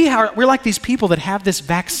 But we're like these people that have this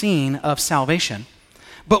vaccine of salvation,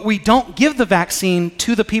 but we don't give the vaccine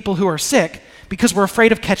to the people who are sick because we're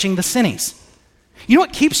afraid of catching the sinnies. You know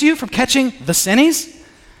what keeps you from catching the sinnies?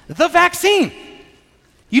 The vaccine.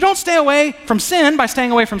 You don't stay away from sin by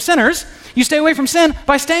staying away from sinners. You stay away from sin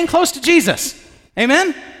by staying close to Jesus.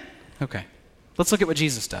 Amen? Okay. Let's look at what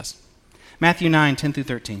Jesus does. Matthew 9, 10 through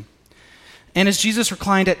 13. And as Jesus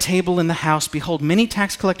reclined at table in the house, behold, many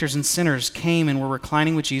tax collectors and sinners came and were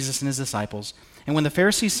reclining with Jesus and his disciples. And when the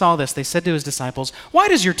Pharisees saw this, they said to his disciples, "Why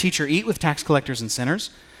does your teacher eat with tax collectors and sinners?"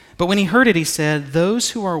 But when he heard it, he said, "Those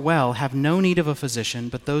who are well have no need of a physician,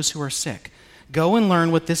 but those who are sick. Go and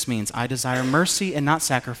learn what this means. I desire mercy and not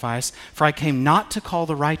sacrifice, for I came not to call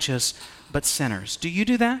the righteous, but sinners." Do you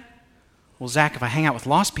do that? Well, Zach, if I hang out with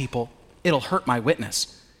lost people, it'll hurt my witness.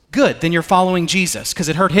 Good, then you're following Jesus, because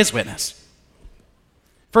it hurt his witness.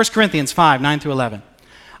 1 Corinthians 5, 9 through 11.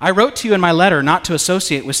 I wrote to you in my letter not to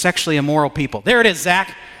associate with sexually immoral people. There it is,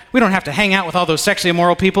 Zach. We don't have to hang out with all those sexually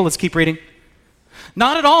immoral people. Let's keep reading.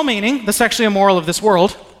 Not at all meaning the sexually immoral of this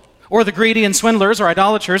world, or the greedy and swindlers or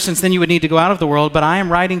idolaters, since then you would need to go out of the world, but I am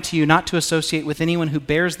writing to you not to associate with anyone who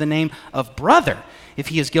bears the name of brother, if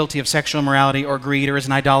he is guilty of sexual immorality or greed, or is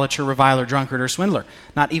an idolater, reviler, drunkard, or swindler,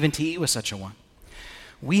 not even to eat with such a one.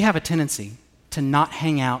 We have a tendency to not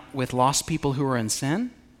hang out with lost people who are in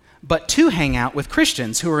sin, but to hang out with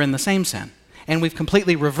Christians who are in the same sin. And we've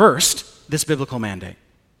completely reversed this biblical mandate.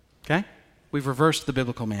 Okay? We've reversed the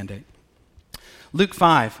biblical mandate. Luke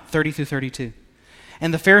 5, 30 through 32.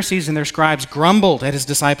 And the Pharisees and their scribes grumbled at his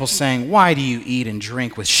disciples, saying, "Why do you eat and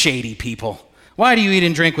drink with shady people? Why do you eat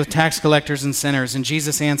and drink with tax collectors and sinners?" And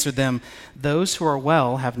Jesus answered them, "Those who are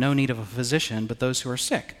well have no need of a physician, but those who are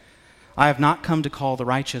sick. I have not come to call the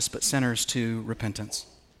righteous, but sinners to repentance."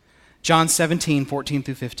 John 17, 14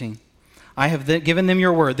 through 15. I have given them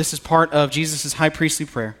your word. This is part of Jesus' high priestly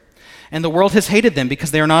prayer. And the world has hated them because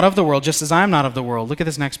they are not of the world, just as I am not of the world. Look at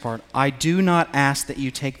this next part. I do not ask that you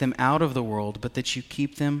take them out of the world, but that you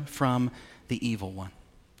keep them from the evil one.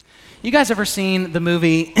 You guys ever seen the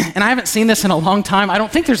movie, and I haven't seen this in a long time. I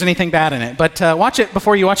don't think there's anything bad in it, but watch it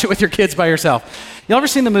before you watch it with your kids by yourself. You ever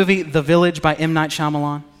seen the movie The Village by M. Night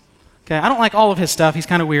Shyamalan? Okay, I don't like all of his stuff. He's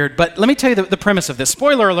kind of weird. But let me tell you the premise of this.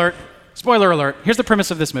 Spoiler alert. Spoiler alert. Here's the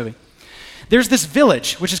premise of this movie. There's this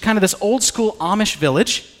village, which is kind of this old school Amish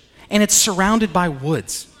village, and it's surrounded by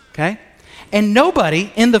woods, okay? And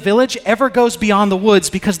nobody in the village ever goes beyond the woods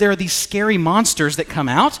because there are these scary monsters that come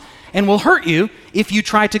out and will hurt you if you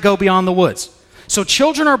try to go beyond the woods. So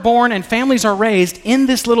children are born and families are raised in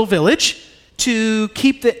this little village to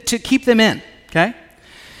keep them in, okay?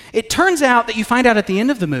 It turns out that you find out at the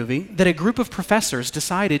end of the movie that a group of professors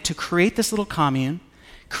decided to create this little commune,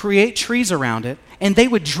 create trees around it, and they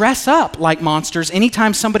would dress up like monsters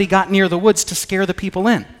anytime somebody got near the woods to scare the people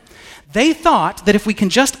in. They thought that if we can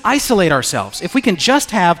just isolate ourselves, if we can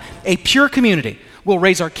just have a pure community, we'll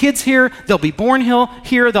raise our kids here, they'll be born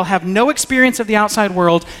here, they'll have no experience of the outside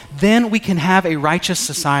world, then we can have a righteous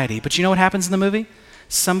society. But you know what happens in the movie?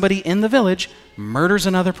 Somebody in the village murders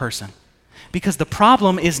another person. Because the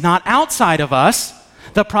problem is not outside of us,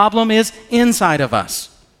 the problem is inside of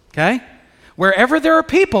us, okay? Wherever there are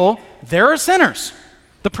people, there are sinners.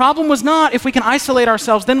 The problem was not if we can isolate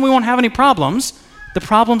ourselves, then we won't have any problems. The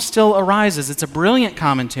problem still arises. It's a brilliant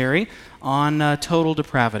commentary on total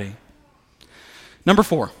depravity. Number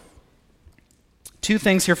 4. 2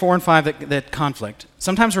 things here, 4 and 5, that conflict.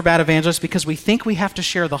 Sometimes we're bad evangelists because we think we have to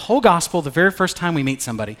share the whole gospel the very first time we meet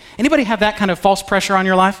somebody. Anybody have that kind of false pressure on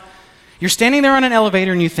your life? You're standing there on an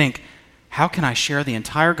elevator and you think, how can I share the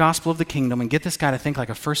entire gospel of the kingdom and get this guy to think like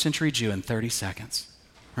a first century Jew in 30 seconds,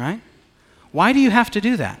 right? Why do you have to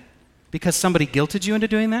do that? Because somebody guilted you into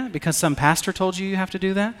doing that? Because some pastor told you have to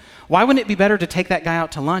do that? Why wouldn't it be better to take that guy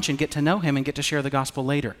out to lunch and get to know him and get to share the gospel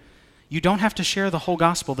later? You don't have to share the whole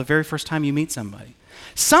gospel the very first time you meet somebody.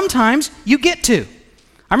 Sometimes you get to.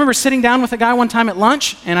 I remember sitting down with a guy one time at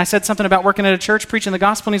lunch and I said something about working at a church preaching the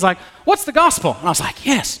gospel and he's like, what's the gospel? And I was like,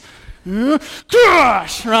 yes.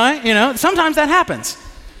 Gosh, right? You know, sometimes that happens.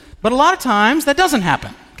 But a lot of times that doesn't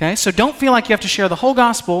happen, okay? So don't feel like you have to share the whole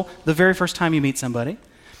gospel the very first time you meet somebody.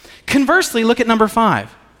 Conversely, look at number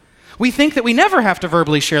 5. We think that we never have to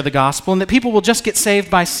verbally share the gospel and that people will just get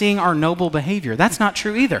saved by seeing our noble behavior. That's not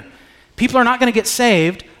true either. People are not going to get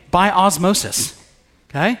saved by osmosis,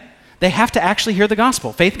 okay? They have to actually hear the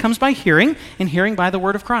gospel. Faith comes by hearing, and hearing by the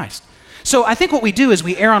word of Christ. So I think what we do is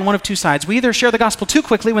we err on one of 2 sides. We either share the gospel too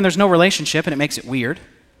quickly when there's no relationship and it makes it weird,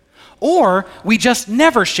 or we just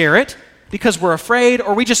never share it because we're afraid,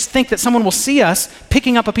 or we just think that someone will see us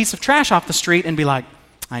picking up a piece of trash off the street and be like,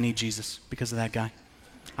 I need Jesus because of that guy.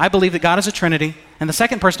 I believe that God is a Trinity, and the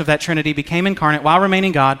second person of that Trinity became incarnate while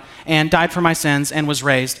remaining God and died for my sins and was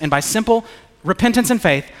raised. And by simple repentance and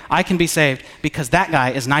faith, I can be saved because that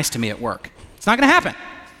guy is nice to me at work. It's not going to happen.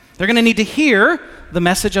 They're going to need to hear the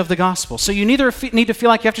message of the gospel. So you neither need to feel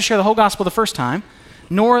like you have to share the whole gospel the first time,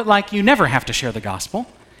 nor like you never have to share the gospel.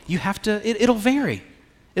 You have to, it'll vary.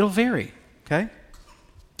 It'll vary, okay?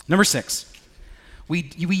 Number 6, we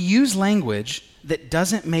use language that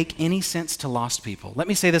doesn't make any sense to lost people. Let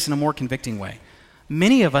me say this in a more convicting way.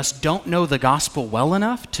 Many of us don't know the gospel well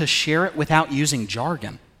enough to share it without using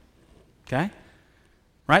jargon, okay?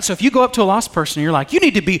 Right? So if you go up to a lost person and you're like, you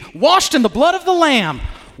need to be washed in the blood of the Lamb.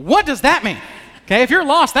 What does that mean? Okay, if you're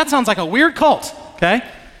lost, that sounds like a weird cult, okay?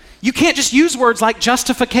 You can't just use words like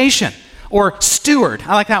justification or steward.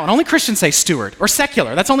 I like that one. Only Christians say steward, or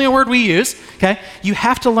secular. That's only a word we use, okay? You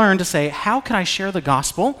have to learn to say, how can I share the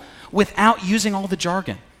gospel without using all the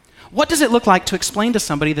jargon? What does it look like to explain to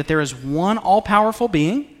somebody that there is one all-powerful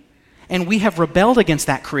being and we have rebelled against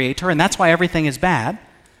that creator and that's why everything is bad,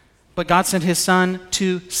 but God sent his son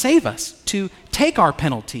to save us, to take our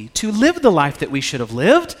penalty, to live the life that we should have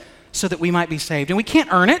lived so that we might be saved. And we can't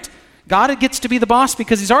earn it. God gets to be the boss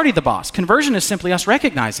because he's already the boss. Conversion is simply us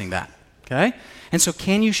recognizing that, okay? And so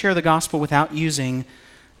can you share the gospel without using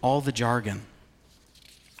all the jargon?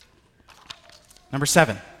 Number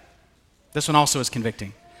 7. This one also is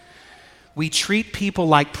convicting. We treat people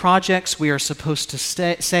like projects we are supposed to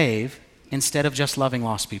save instead of just loving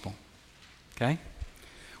lost people, okay?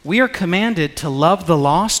 We are commanded to love the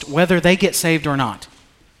lost whether they get saved or not,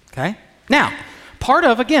 okay? Now, part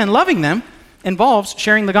of, again, loving them involves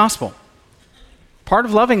sharing the gospel. Part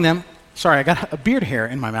of loving them, sorry, I got a beard hair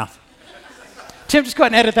in my mouth. Tim, just go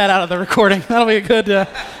ahead and edit that out of the recording. That'll be a good,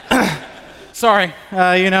 sorry,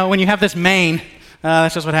 when you have this mane,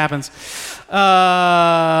 that's just what happens.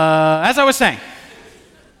 As I was saying,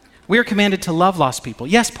 we are commanded to love lost people.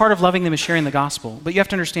 Yes, part of loving them is sharing the gospel, but you have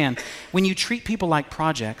to understand, when you treat people like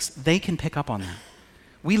projects, they can pick up on that.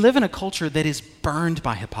 We live in a culture that is burned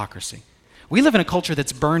by hypocrisy. We live in a culture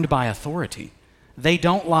that's burned by authority. They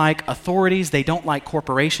don't like authorities, they don't like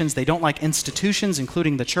corporations, they don't like institutions,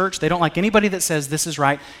 including the church. They don't like anybody that says this is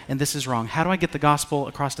right and this is wrong. How do I get the gospel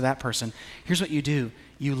across to that person? Here's what you do.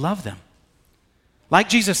 You love them. Like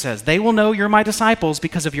Jesus says, they will know you're my disciples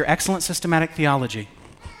because of your excellent systematic theology.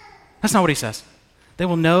 That's not what he says. They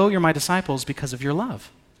will know you're my disciples because of your love.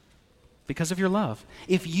 Because of your love.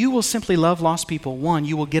 If you will simply love lost people, one,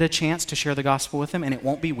 you will get a chance to share the gospel with them and it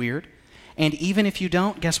won't be weird. And even if you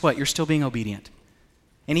don't, guess what? You're still being obedient.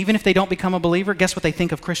 And even if they don't become a believer, guess what they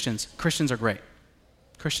think of Christians? Christians are great.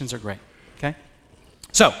 Christians are great, okay?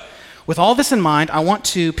 So, with all this in mind, I want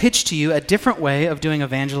to pitch to you a different way of doing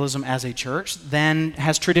evangelism as a church than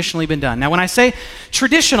has traditionally been done. Now, when I say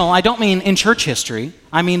traditional, I don't mean in church history.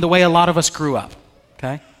 I mean the way a lot of us grew up,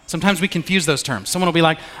 okay? Sometimes we confuse those terms. Someone will be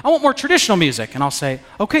like, I want more traditional music. And I'll say,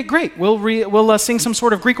 okay, great. We'll sing some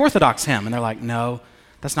sort of Greek Orthodox hymn. And they're like, no,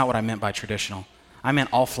 that's not what I meant by traditional. I meant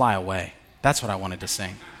I'll Fly Away. That's what I wanted to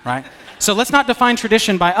sing, right? So let's not define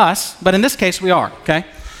tradition by us, but in this case we are, okay?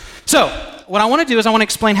 So what I want to do is I want to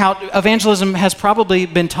explain how evangelism has probably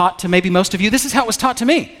been taught to maybe most of you. This is how it was taught to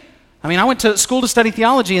me. I mean, I went to school to study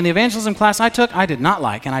theology, and the evangelism class I took, I did not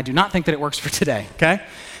like, and I do not think that it works for today, okay?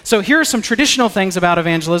 So here are some traditional things about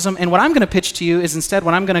evangelism, and what I'm going to pitch to you is instead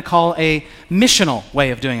what I'm going to call a missional way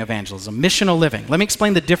of doing evangelism, missional living. Let me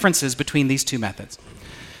explain the differences between these two methods.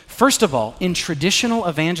 First of all, in traditional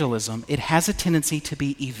evangelism, it has a tendency to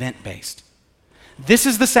be event-based. This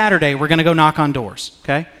is the Saturday we're going to go knock on doors,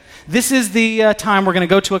 okay? This is the time we're going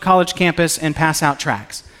to go to a college campus and pass out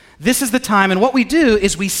tracts. This is the time, and what we do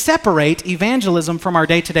is we separate evangelism from our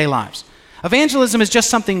day-to-day lives. Evangelism is just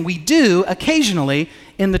something we do occasionally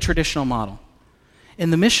in the traditional model.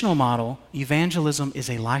 In the missional model, evangelism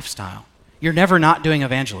is a lifestyle. You're never not doing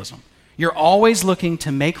evangelism. You're always looking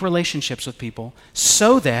to make relationships with people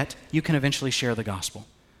so that you can eventually share the gospel.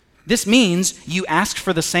 This means you ask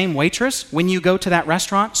for the same waitress when you go to that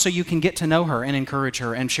restaurant so you can get to know her and encourage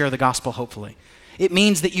her and share the gospel, hopefully. It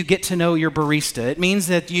means that you get to know your barista. It means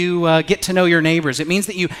that you get to know your neighbors. It means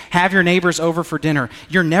that you have your neighbors over for dinner.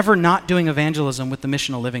 You're never not doing evangelism with the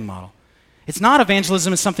missional living model. It's not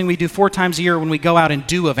evangelism as something we do 4 times a year when we go out and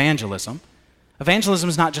do evangelism. Evangelism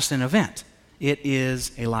is not just an event. It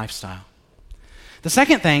is a lifestyle. The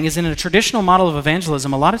second thing is in a traditional model of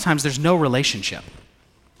evangelism, a lot of times there's no relationship.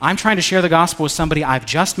 I'm trying to share the gospel with somebody I've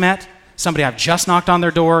just met, somebody I've just knocked on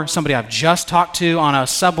their door, somebody I've just talked to on a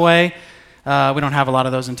subway. We don't have a lot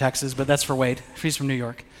of those in Texas, but that's for Wade. He's from New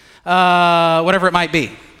York. Whatever it might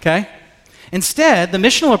be, okay? Instead, the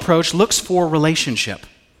missional approach looks for relationship.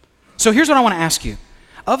 So here's what I want to ask you.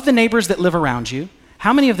 Of the neighbors that live around you,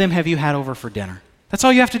 how many of them have you had over for dinner? That's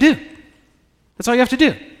all you have to do. That's all you have to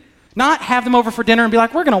do. Not have them over for dinner and be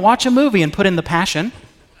like, we're going to watch a movie and put in The Passion.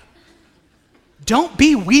 Don't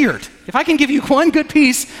be weird. If I can give you one good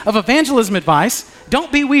piece of evangelism advice,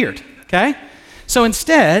 don't be weird, okay? So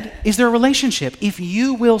instead, is there a relationship? If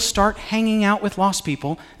you will start hanging out with lost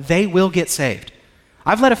people, they will get saved.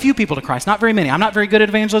 I've led a few people to Christ, not very many. I'm not very good at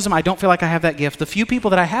evangelism. I don't feel like I have that gift. The few people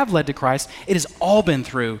that I have led to Christ, it has all been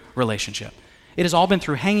through relationship. It has all been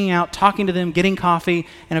through hanging out, talking to them, getting coffee,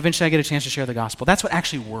 and eventually I get a chance to share the gospel. That's what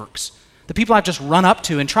actually works. The people I've just run up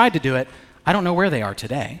to and tried to do it, I don't know where they are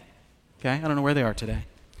today. Okay? I don't know where they are today.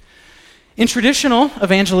 In traditional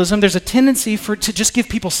evangelism, there's a tendency to just give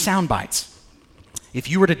people sound bites. If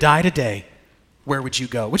you were to die today, where would you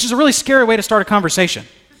go? Which is a really scary way to start a conversation,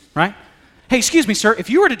 right? Hey, excuse me, sir, if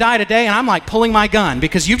you were to die today and I'm like pulling my gun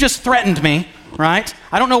because you've just threatened me, right?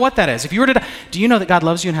 I don't know what that is. If you were to die, do you know that God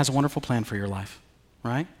loves you and has a wonderful plan for your life,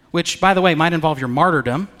 right? Which, by the way, might involve your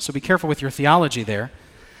martyrdom, so be careful with your theology there.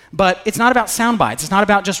 But it's not about sound bites. It's not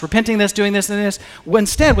about just repenting this, doing this, and this.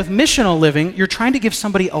 Instead, with missional living, you're trying to give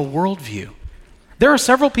somebody a worldview. There are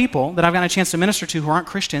several people that I've gotten a chance to minister to who aren't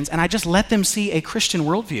Christians, and I just let them see a Christian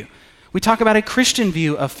worldview. We talk about a Christian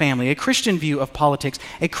view of family, a Christian view of politics,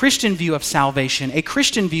 a Christian view of salvation, a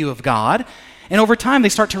Christian view of God. And over time, they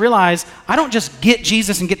start to realize, I don't just get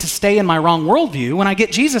Jesus and get to stay in my wrong worldview. When I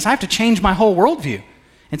get Jesus, I have to change my whole worldview.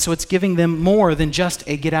 And so it's giving them more than just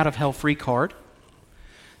a get-out-of-hell-free card.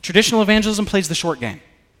 Traditional evangelism plays the short game.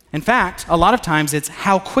 In fact, a lot of times it's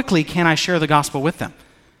how quickly can I share the gospel with them?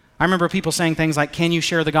 I remember people saying things like, can you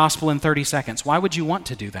share the gospel in 30 seconds? Why would you want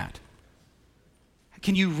to do that?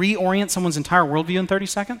 Can you reorient someone's entire worldview in 30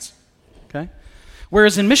 seconds? Okay.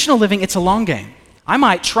 Whereas in missional living, it's a long game. I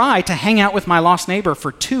might try to hang out with my lost neighbor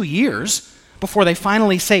for 2 years before they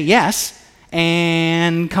finally say yes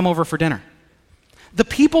and come over for dinner. The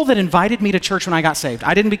people that invited me to church when I got saved,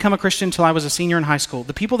 I didn't become a Christian until I was a senior in high school.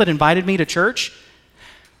 The people that invited me to church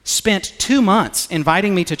spent 2 months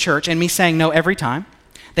inviting me to church and me saying no every time.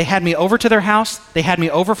 They had me over to their house. They had me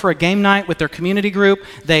over for a game night with their community group.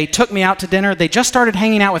 They took me out to dinner. They just started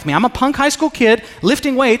hanging out with me. I'm a punk high school kid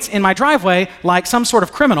lifting weights in my driveway like some sort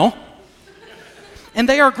of criminal. And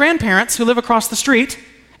they are grandparents who live across the street,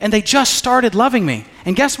 and they just started loving me.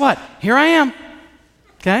 And guess what? Here I am.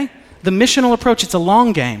 Okay? The missional approach, it's a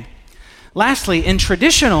long game. Lastly, in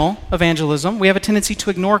traditional evangelism, we have a tendency to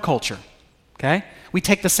ignore culture. Okay? We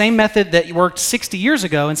take the same method that worked 60 years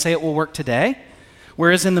ago and say it will work today.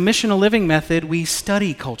 Whereas in the missional living method, we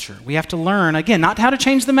study culture. We have to learn, again, not how to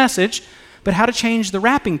change the message, but how to change the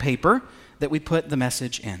wrapping paper that we put the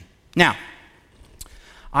message in. Now,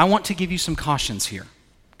 I want to give you some cautions here,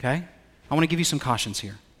 okay? I want to give you some cautions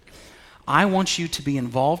here. I want you to be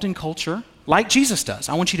involved in culture like Jesus does.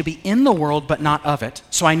 I want you to be in the world but not of it.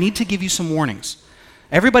 So I need to give you some warnings.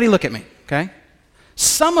 Everybody look at me, okay?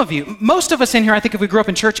 Some of you, most of us in here, I think if we grew up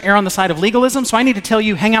in church, err on the side of legalism, so I need to tell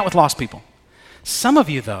you, hang out with lost people. Some of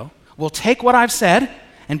you, though, will take what I've said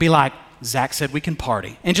and be like, Zach said we can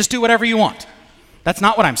party, and just do whatever you want. That's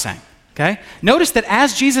not what I'm saying, okay? Notice that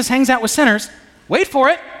as Jesus hangs out with sinners, wait for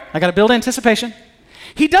it, I got to build anticipation.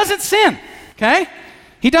 He doesn't sin, okay?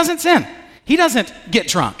 He doesn't sin. He doesn't get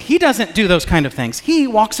drunk. He doesn't do those kind of things. He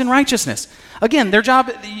walks in righteousness. Again, your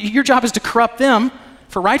job is to corrupt them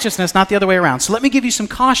for righteousness, not the other way around. So let me give you some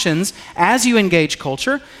cautions as you engage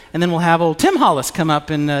culture, and then we'll have old Tim Hollis come up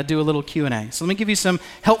and do a little Q&A. So let me give you some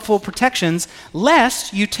helpful protections,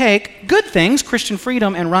 lest you take good things, Christian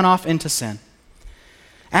freedom, and run off into sin.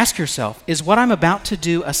 Ask yourself, is what I'm about to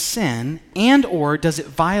do a sin, and or does it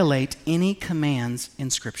violate any commands in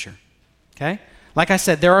Scripture? Okay? Like I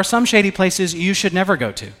said, there are some shady places you should never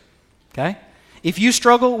go to. Okay? If you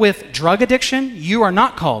struggle with drug addiction, you are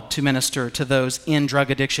not called to minister to those in drug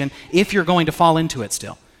addiction if you're going to fall into it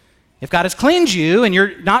still. If God has cleansed you and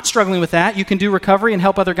you're not struggling with that, you can do recovery and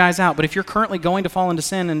help other guys out. But if you're currently going to fall into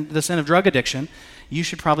sin and the sin of drug addiction, you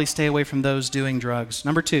should probably stay away from those doing drugs.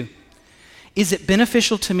 Number 2, is it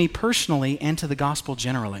beneficial to me personally and to the gospel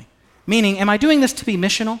generally? Meaning, am I doing this to be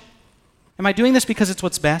missional? Am I doing this because it's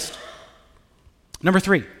what's best? Number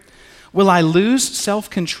 3, will I lose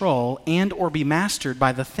self-control and or be mastered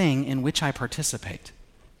by the thing in which I participate?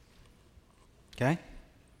 Okay?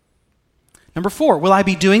 Number 4, will I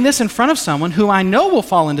be doing this in front of someone who I know will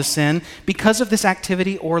fall into sin because of this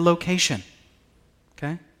activity or location?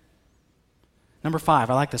 Okay? Number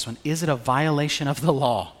 5, I like this one. Is it a violation of the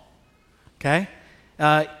law? Okay?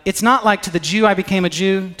 It's not like to the Jew I became a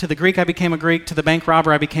Jew, to the Greek I became a Greek, to the bank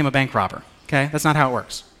robber I became a bank robber. Okay? That's not how it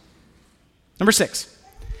works. Number 6,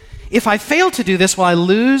 if I fail to do this, will I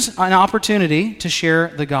lose an opportunity to share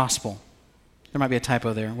the gospel? There might be a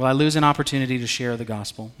typo there. Will I lose an opportunity to share the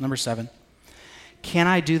gospel? Number 7, can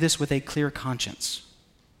I do this with a clear conscience?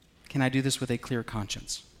 Can I do this with a clear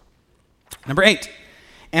conscience? Number 8,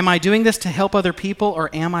 am I doing this to help other people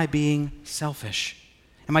or am I being selfish?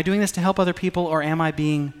 Am I doing this to help other people or am I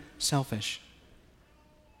being selfish?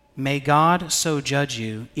 May God so judge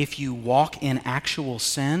you if you walk in actual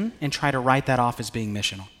sin and try to write that off as being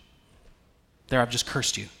missional. There, I've just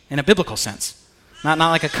cursed you in a biblical sense. Not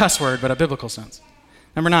like a cuss word, but a biblical sense.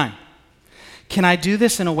 Number 9, can I do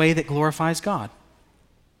this in a way that glorifies God?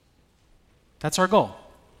 That's our goal.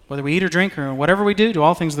 Whether we eat or drink or whatever we do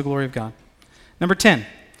all things to the glory of God. Number 10,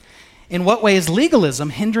 in what way is legalism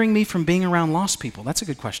hindering me from being around lost people? That's a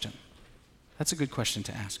good question. That's a good question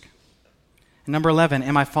to ask. And number 11,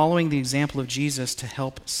 am I following the example of Jesus to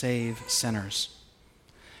help save sinners?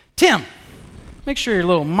 Tim, make sure your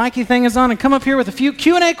little Mikey thing is on and come up here with a few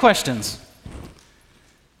Q&A questions.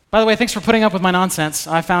 By the way, thanks for putting up with my nonsense.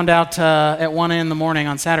 I found out at 1 in the morning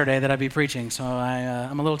on Saturday that I'd be preaching, so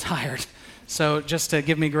I'm a little tired. So just to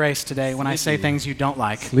give me grace today when I say things you don't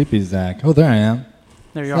like. Sleepy Zach. Oh, there I am.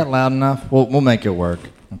 There you Is are. that loud enough? We'll make it work,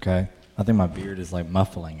 okay? I think my beard is like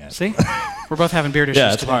muffling it. See? We're both having beard issues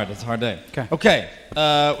Yeah, it's today. hard. It's a hard day. Okay.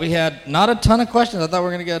 We had not a ton of questions. I thought we were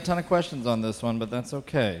going to get a ton of questions on this one, but that's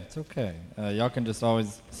okay. It's okay. Y'all can just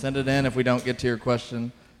always send it in. If we don't get to your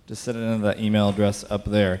question, just send it in the email address up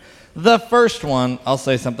there. The first one, I'll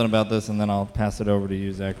say something about this, and then I'll pass it over to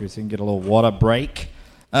you, Zachary, so you can get a little water break.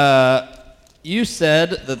 You said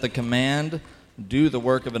that the command, do the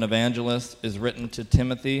work of an evangelist, is written to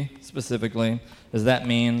Timothy specifically. Does that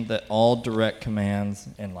mean that all direct commands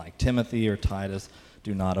in like Timothy or Titus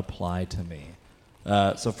do not apply to me?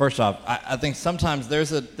 So first off, I think sometimes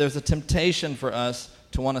there's a temptation for us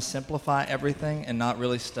to want to simplify everything and not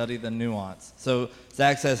really study the nuance. So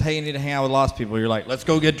Zach says, hey, you need to hang out with lost people. You're like, let's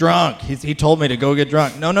go get drunk. He told me to go get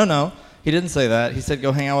drunk. No. He didn't say that. He said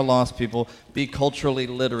go hang out with lost people, be culturally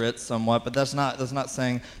literate somewhat, but that's not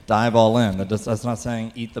saying dive all in. That's not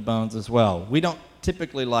saying eat the bones as well. We don't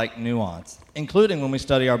typically like nuance, including when we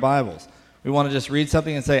study our Bibles. We want to just read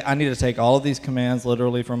something and say, I need to take all of these commands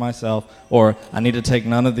literally for myself, or I need to take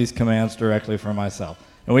none of these commands directly for myself.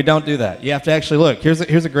 And we don't do that. You have to actually look.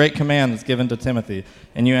 Here's a great command that's given to Timothy,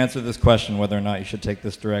 and you answer this question whether or not you should take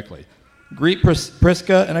this directly. Greet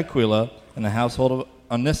Prisca and Aquila in the household of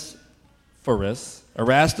Onesiphorus.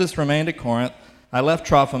 Erastus remained at Corinth. I left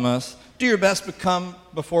Trophimus. Do your best to come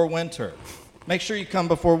before winter. Make sure you come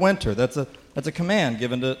before winter. That's That's a command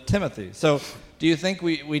given to Timothy. So do you think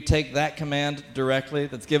we take that command directly,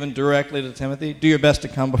 that's given directly to Timothy? Do your best to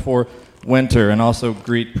come before winter and also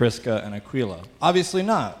greet Prisca and Aquila. Obviously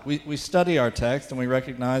not. We study our text and we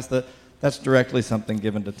recognize that that's directly something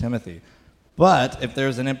given to Timothy. But if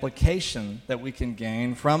there's an implication that we can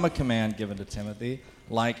gain from a command given to Timothy,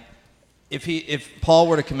 like if Paul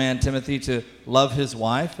were to command Timothy to love his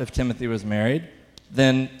wife, if Timothy was married,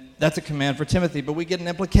 then that's a command for Timothy, but we get an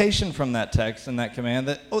implication from that text and that command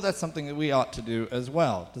that, that's something that we ought to do as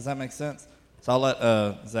well. Does that make sense? So I'll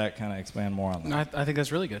let Zach kind of expand more on that. I think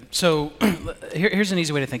that's really good. So here's an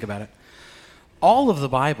easy way to think about it. All of the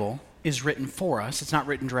Bible is written for us. It's not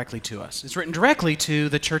written directly to us. It's written directly to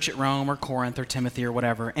the church at Rome or Corinth or Timothy or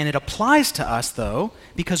whatever. And it applies to us, though,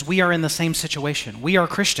 because we are in the same situation. We are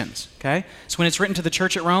Christians, okay? So when it's written to the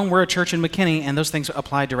church at Rome, we're a church in McKinney, and those things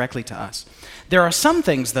apply directly to us. There are some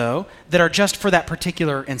things, though, that are just for that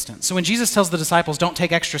particular instance. So when Jesus tells the disciples, don't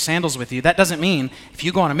take extra sandals with you, that doesn't mean if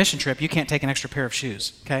you go on a mission trip, you can't take an extra pair of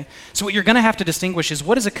shoes, okay? So what you're going to have to distinguish is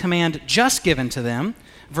what is a command just given to them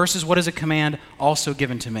versus what is a command also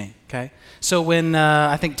given to me, okay? So when,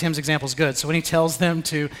 I think Tim's example is good. So when he tells them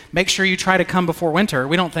to make sure you try to come before winter,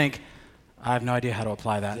 we don't think, I have no idea how to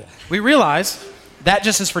apply that. Yeah. We realize that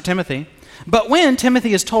just is for Timothy. But when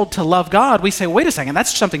Timothy is told to love God, we say, wait a second,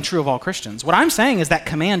 that's something true of all Christians. What I'm saying is that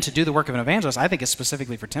command to do the work of an evangelist, I think is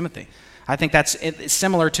specifically for Timothy. I think that's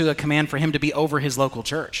similar to a command for him to be over his local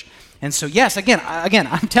church. And so yes, again,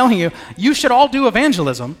 I'm telling you, you should all do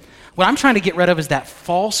evangelism. What I'm trying to get rid of is that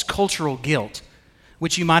false cultural guilt,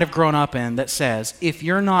 which you might have grown up in, that says, if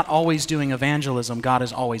you're not always doing evangelism, God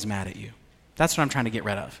is always mad at you. That's what I'm trying to get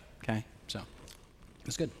rid of, okay? So,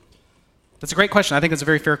 that's good. That's a great question. I think that's a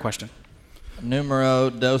very fair question. Numero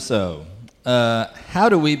doso. How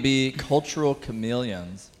do we be cultural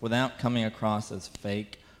chameleons without coming across as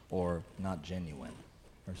fake or not genuine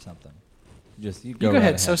or something? You go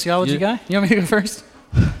ahead, sociology guy. You want me to go first?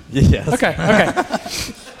 Yes. Okay.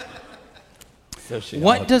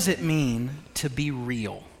 What does it mean to be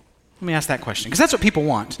real? Let me ask that question, because that's what people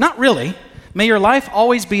want. Not really. May your life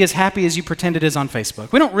always be as happy as you pretend it is on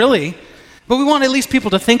Facebook. We don't really, but we want at least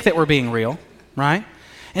people to think that we're being real, right?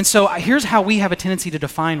 And so here's how we have a tendency to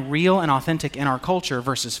define real and authentic in our culture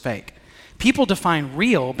versus fake. People define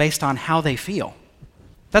real based on how they feel.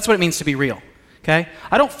 That's what it means to be real, okay?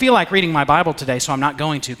 I don't feel like reading my Bible today, so I'm not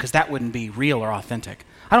going to, because that wouldn't be real or authentic.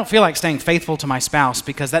 I don't feel like staying faithful to my spouse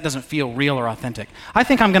because that doesn't feel real or authentic. I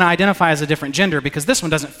think I'm going to identify as a different gender because this one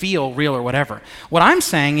doesn't feel real or whatever. What I'm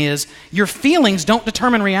saying is your feelings don't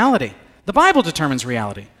determine reality. The Bible determines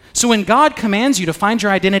reality. So when God commands you to find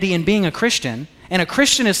your identity in being a Christian, and a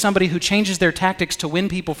Christian is somebody who changes their tactics to win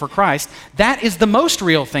people for Christ, that is the most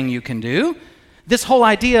real thing you can do. This whole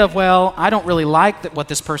idea of, well, I don't really like what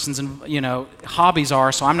this person's hobbies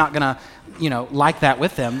are, so I'm not going to like that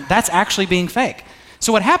with them, that's actually being fake.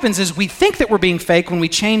 So what happens is we think that we're being fake when we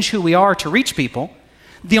change who we are to reach people.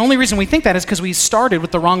 The only reason we think that is because we started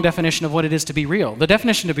with the wrong definition of what it is to be real. The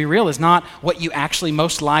definition to be real is not what you actually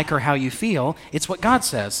most like or how you feel. It's what God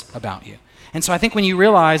says about you. And so I think when you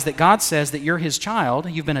realize that God says that you're his child,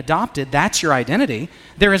 you've been adopted, that's your identity,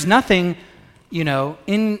 there is nothing,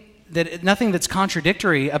 nothing that's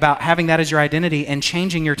contradictory about having that as your identity and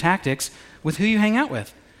changing your tactics with who you hang out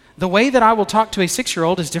with. The way that I will talk to a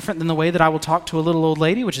 6-year-old is different than the way that I will talk to a little old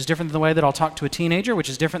lady, which is different than the way that I'll talk to a teenager, which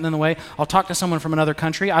is different than the way I'll talk to someone from another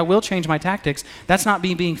country. I will change my tactics. That's not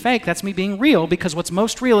me being fake. That's me being real, because what's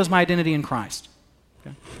most real is my identity in Christ.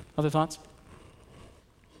 Okay. Other thoughts?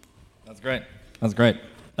 That's great. That's great.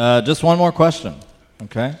 Just one more question,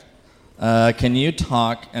 okay? Can you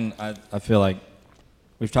talk, and I feel like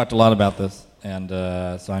we've talked a lot about this, and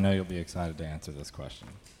so I know you'll be excited to answer this question.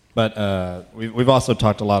 But we've also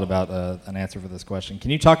talked a lot about an answer for this question.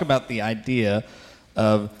 Can you talk about the idea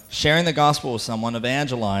of sharing the gospel with someone,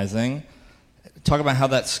 evangelizing, talk about how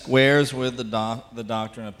that squares with the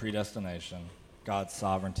doctrine of predestination, God's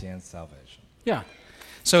sovereignty and salvation? Yeah.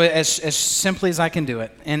 So as simply as I can do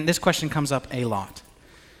it, and this question comes up a lot.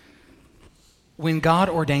 When God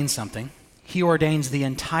ordains something, he ordains the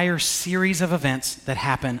entire series of events that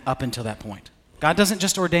happen up until that point. God doesn't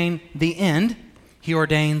just ordain the end, he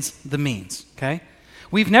ordains the means, okay?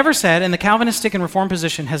 We've never said, and the Calvinistic and Reformed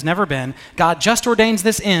position has never been, God just ordains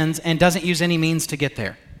this ends and doesn't use any means to get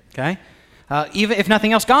there, okay? Even if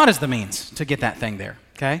nothing else, God is the means to get that thing there,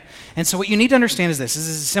 okay? And so what you need to understand is this is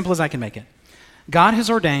as simple as I can make it. God has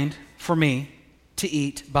ordained for me to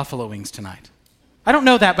eat buffalo wings tonight. I don't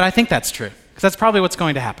know that, but I think that's true, because that's probably what's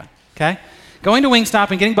going to happen, okay? Going to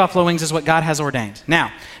Wingstop and getting buffalo wings is what God has ordained.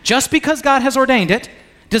 Now, just because God has ordained it,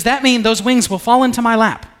 does that mean those wings will fall into my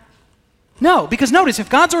lap? No, because notice, if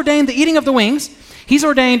God's ordained the eating of the wings, he's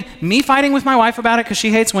ordained me fighting with my wife about it because she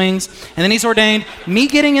hates wings, and then he's ordained me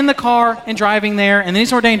getting in the car and driving there, and then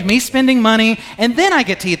he's ordained me spending money, and then I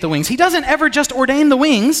get to eat the wings. He doesn't ever just ordain the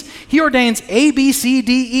wings. He ordains A, B, C,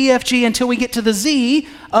 D, E, F, G until we get to the Z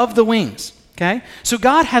of the wings. Okay? So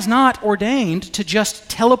God has not ordained to just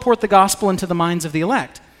teleport the gospel into the minds of the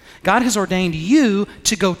elect. God has ordained you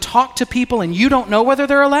to go talk to people, and you don't know whether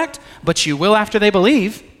they're elect, but you will after they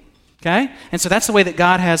believe. Okay? And so that's the way that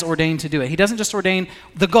God has ordained to do it. He doesn't just ordain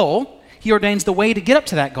the goal, he ordains the way to get up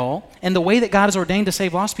to that goal. And the way that God has ordained to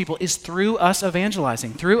save lost people is through us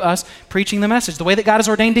evangelizing, through us preaching the message. The way that God has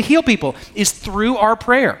ordained to heal people is through our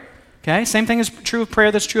prayer. Okay? Same thing is true of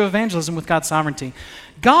prayer that's true of evangelism with God's sovereignty.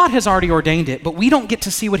 God has already ordained it, but we don't get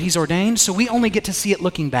to see what he's ordained, so we only get to see it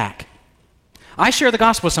looking back. I share the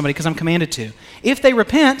gospel with somebody because I'm commanded to. If they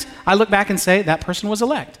repent, I look back and say, that person was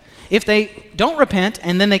elect. If they don't repent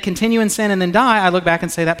and then they continue in sin and then die, I look back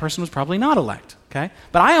and say that person was probably not elect. Okay?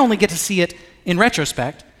 But I only get to see it in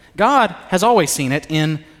retrospect. God has always seen it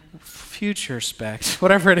in future spect,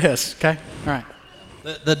 whatever it is. Okay? All right.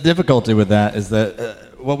 The difficulty with that is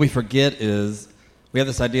that what we forget is we have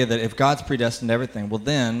this idea that if God's predestined everything, well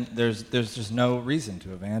then there's just no reason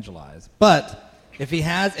to evangelize. But if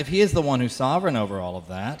he is the one who's sovereign over all of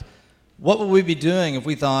that, what would we be doing if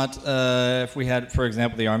we thought, if we had, for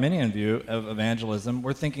example, the Arminian view of evangelism,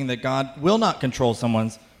 we're thinking that God will not control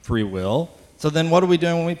someone's free will. So then what are we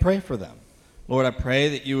doing when we pray for them? Lord, I pray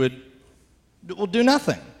that you will do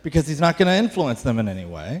nothing because he's not going to influence them in any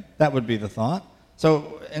way. That would be the thought.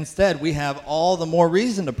 So instead, we have all the more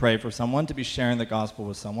reason to pray for someone, to be sharing the gospel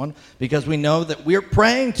with someone, because we know that we're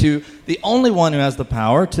praying to the only one who has the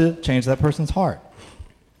power to change that person's heart.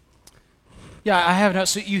 Yeah, I have no.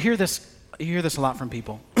 So you hear this a lot from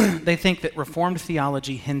people. They think that Reformed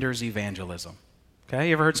theology hinders evangelism. Okay,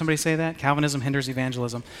 you ever heard somebody say that? Calvinism hinders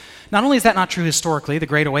evangelism. Not only is that not true historically, the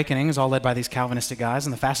Great Awakening is all led by these Calvinistic guys,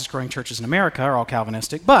 and the fastest growing churches in America are all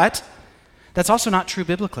Calvinistic, but that's also not true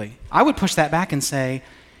biblically. I would push that back and say,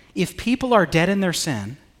 if people are dead in their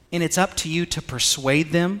sin, and it's up to you to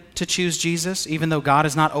persuade them to choose Jesus, even though God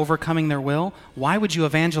is not overcoming their will, why would you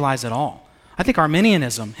evangelize at all? I think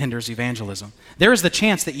Arminianism hinders evangelism. There is the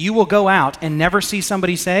chance that you will go out and never see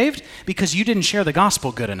somebody saved because you didn't share the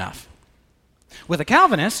gospel good enough. With a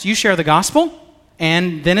Calvinist, you share the gospel,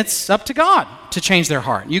 and then it's up to God to change their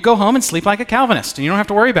heart. You go home and sleep like a Calvinist, and you don't have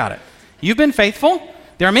to worry about it. You've been faithful.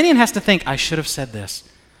 The Arminian has to think, I should have said this.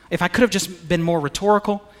 If I could have just been more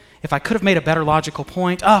rhetorical, if I could have made a better logical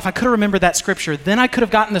point, if I could have remembered that scripture, then I could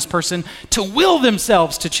have gotten this person to will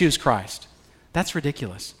themselves to choose Christ. That's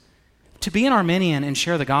ridiculous. To be an Arminian and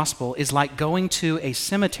share the gospel is like going to a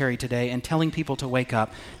cemetery today and telling people to wake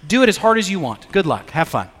up. Do it as hard as you want. Good luck. Have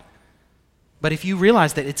fun. But if you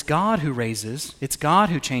realize that it's God who raises, it's God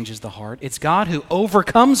who changes the heart, it's God who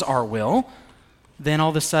overcomes our will, then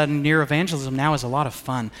all of a sudden near evangelism now is a lot of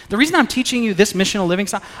fun. The reason I'm teaching you this missional living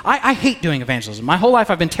style, I hate doing evangelism. My whole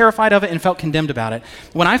life I've been terrified of it and felt condemned about it.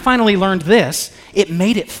 When I finally learned this, it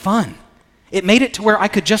made it fun. It made it to where I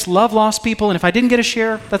could just love lost people, and if I didn't get a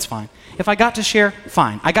share, that's fine. If I got to share,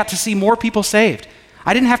 fine. I got to see more people saved.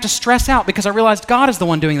 I didn't have to stress out because I realized God is the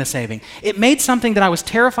one doing the saving. It made something that I was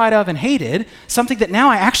terrified of and hated something that now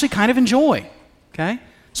I actually kind of enjoy. Okay?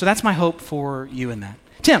 So that's my hope for you in that.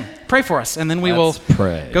 Tim, pray for us, and then we will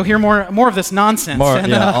go hear more of this nonsense.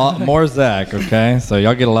 More Zach, okay? So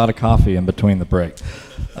y'all get a lot of coffee in between the break.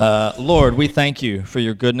 Lord, we thank you for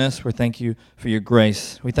your goodness. We thank you for your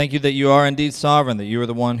grace. We thank you that you are indeed sovereign, that you are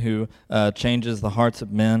the one who changes the hearts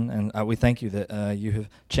of men, and we thank you that you have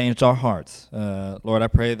changed our hearts. Lord, I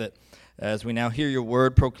pray that as we now hear your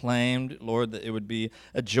word proclaimed, Lord, that it would be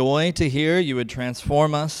a joy to hear. You would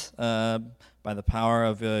transform us by the power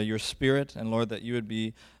of your Spirit, and Lord, that you would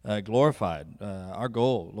be glorified. Our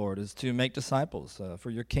goal, Lord, is to make disciples for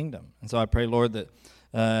your kingdom. And so I pray, Lord,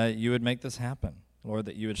 that you would make this happen. Lord,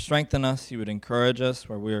 that you would strengthen us, you would encourage us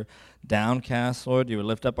where we're downcast, Lord. You would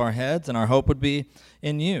lift up our heads, and our hope would be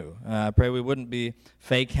in you. I pray we wouldn't be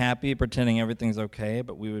fake happy, pretending everything's okay,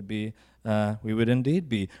 but we would indeed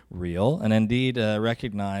be real and indeed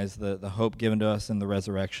recognize the hope given to us in the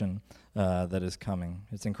resurrection that is coming.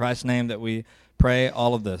 It's in Christ's name that we pray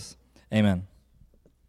all of this. Amen.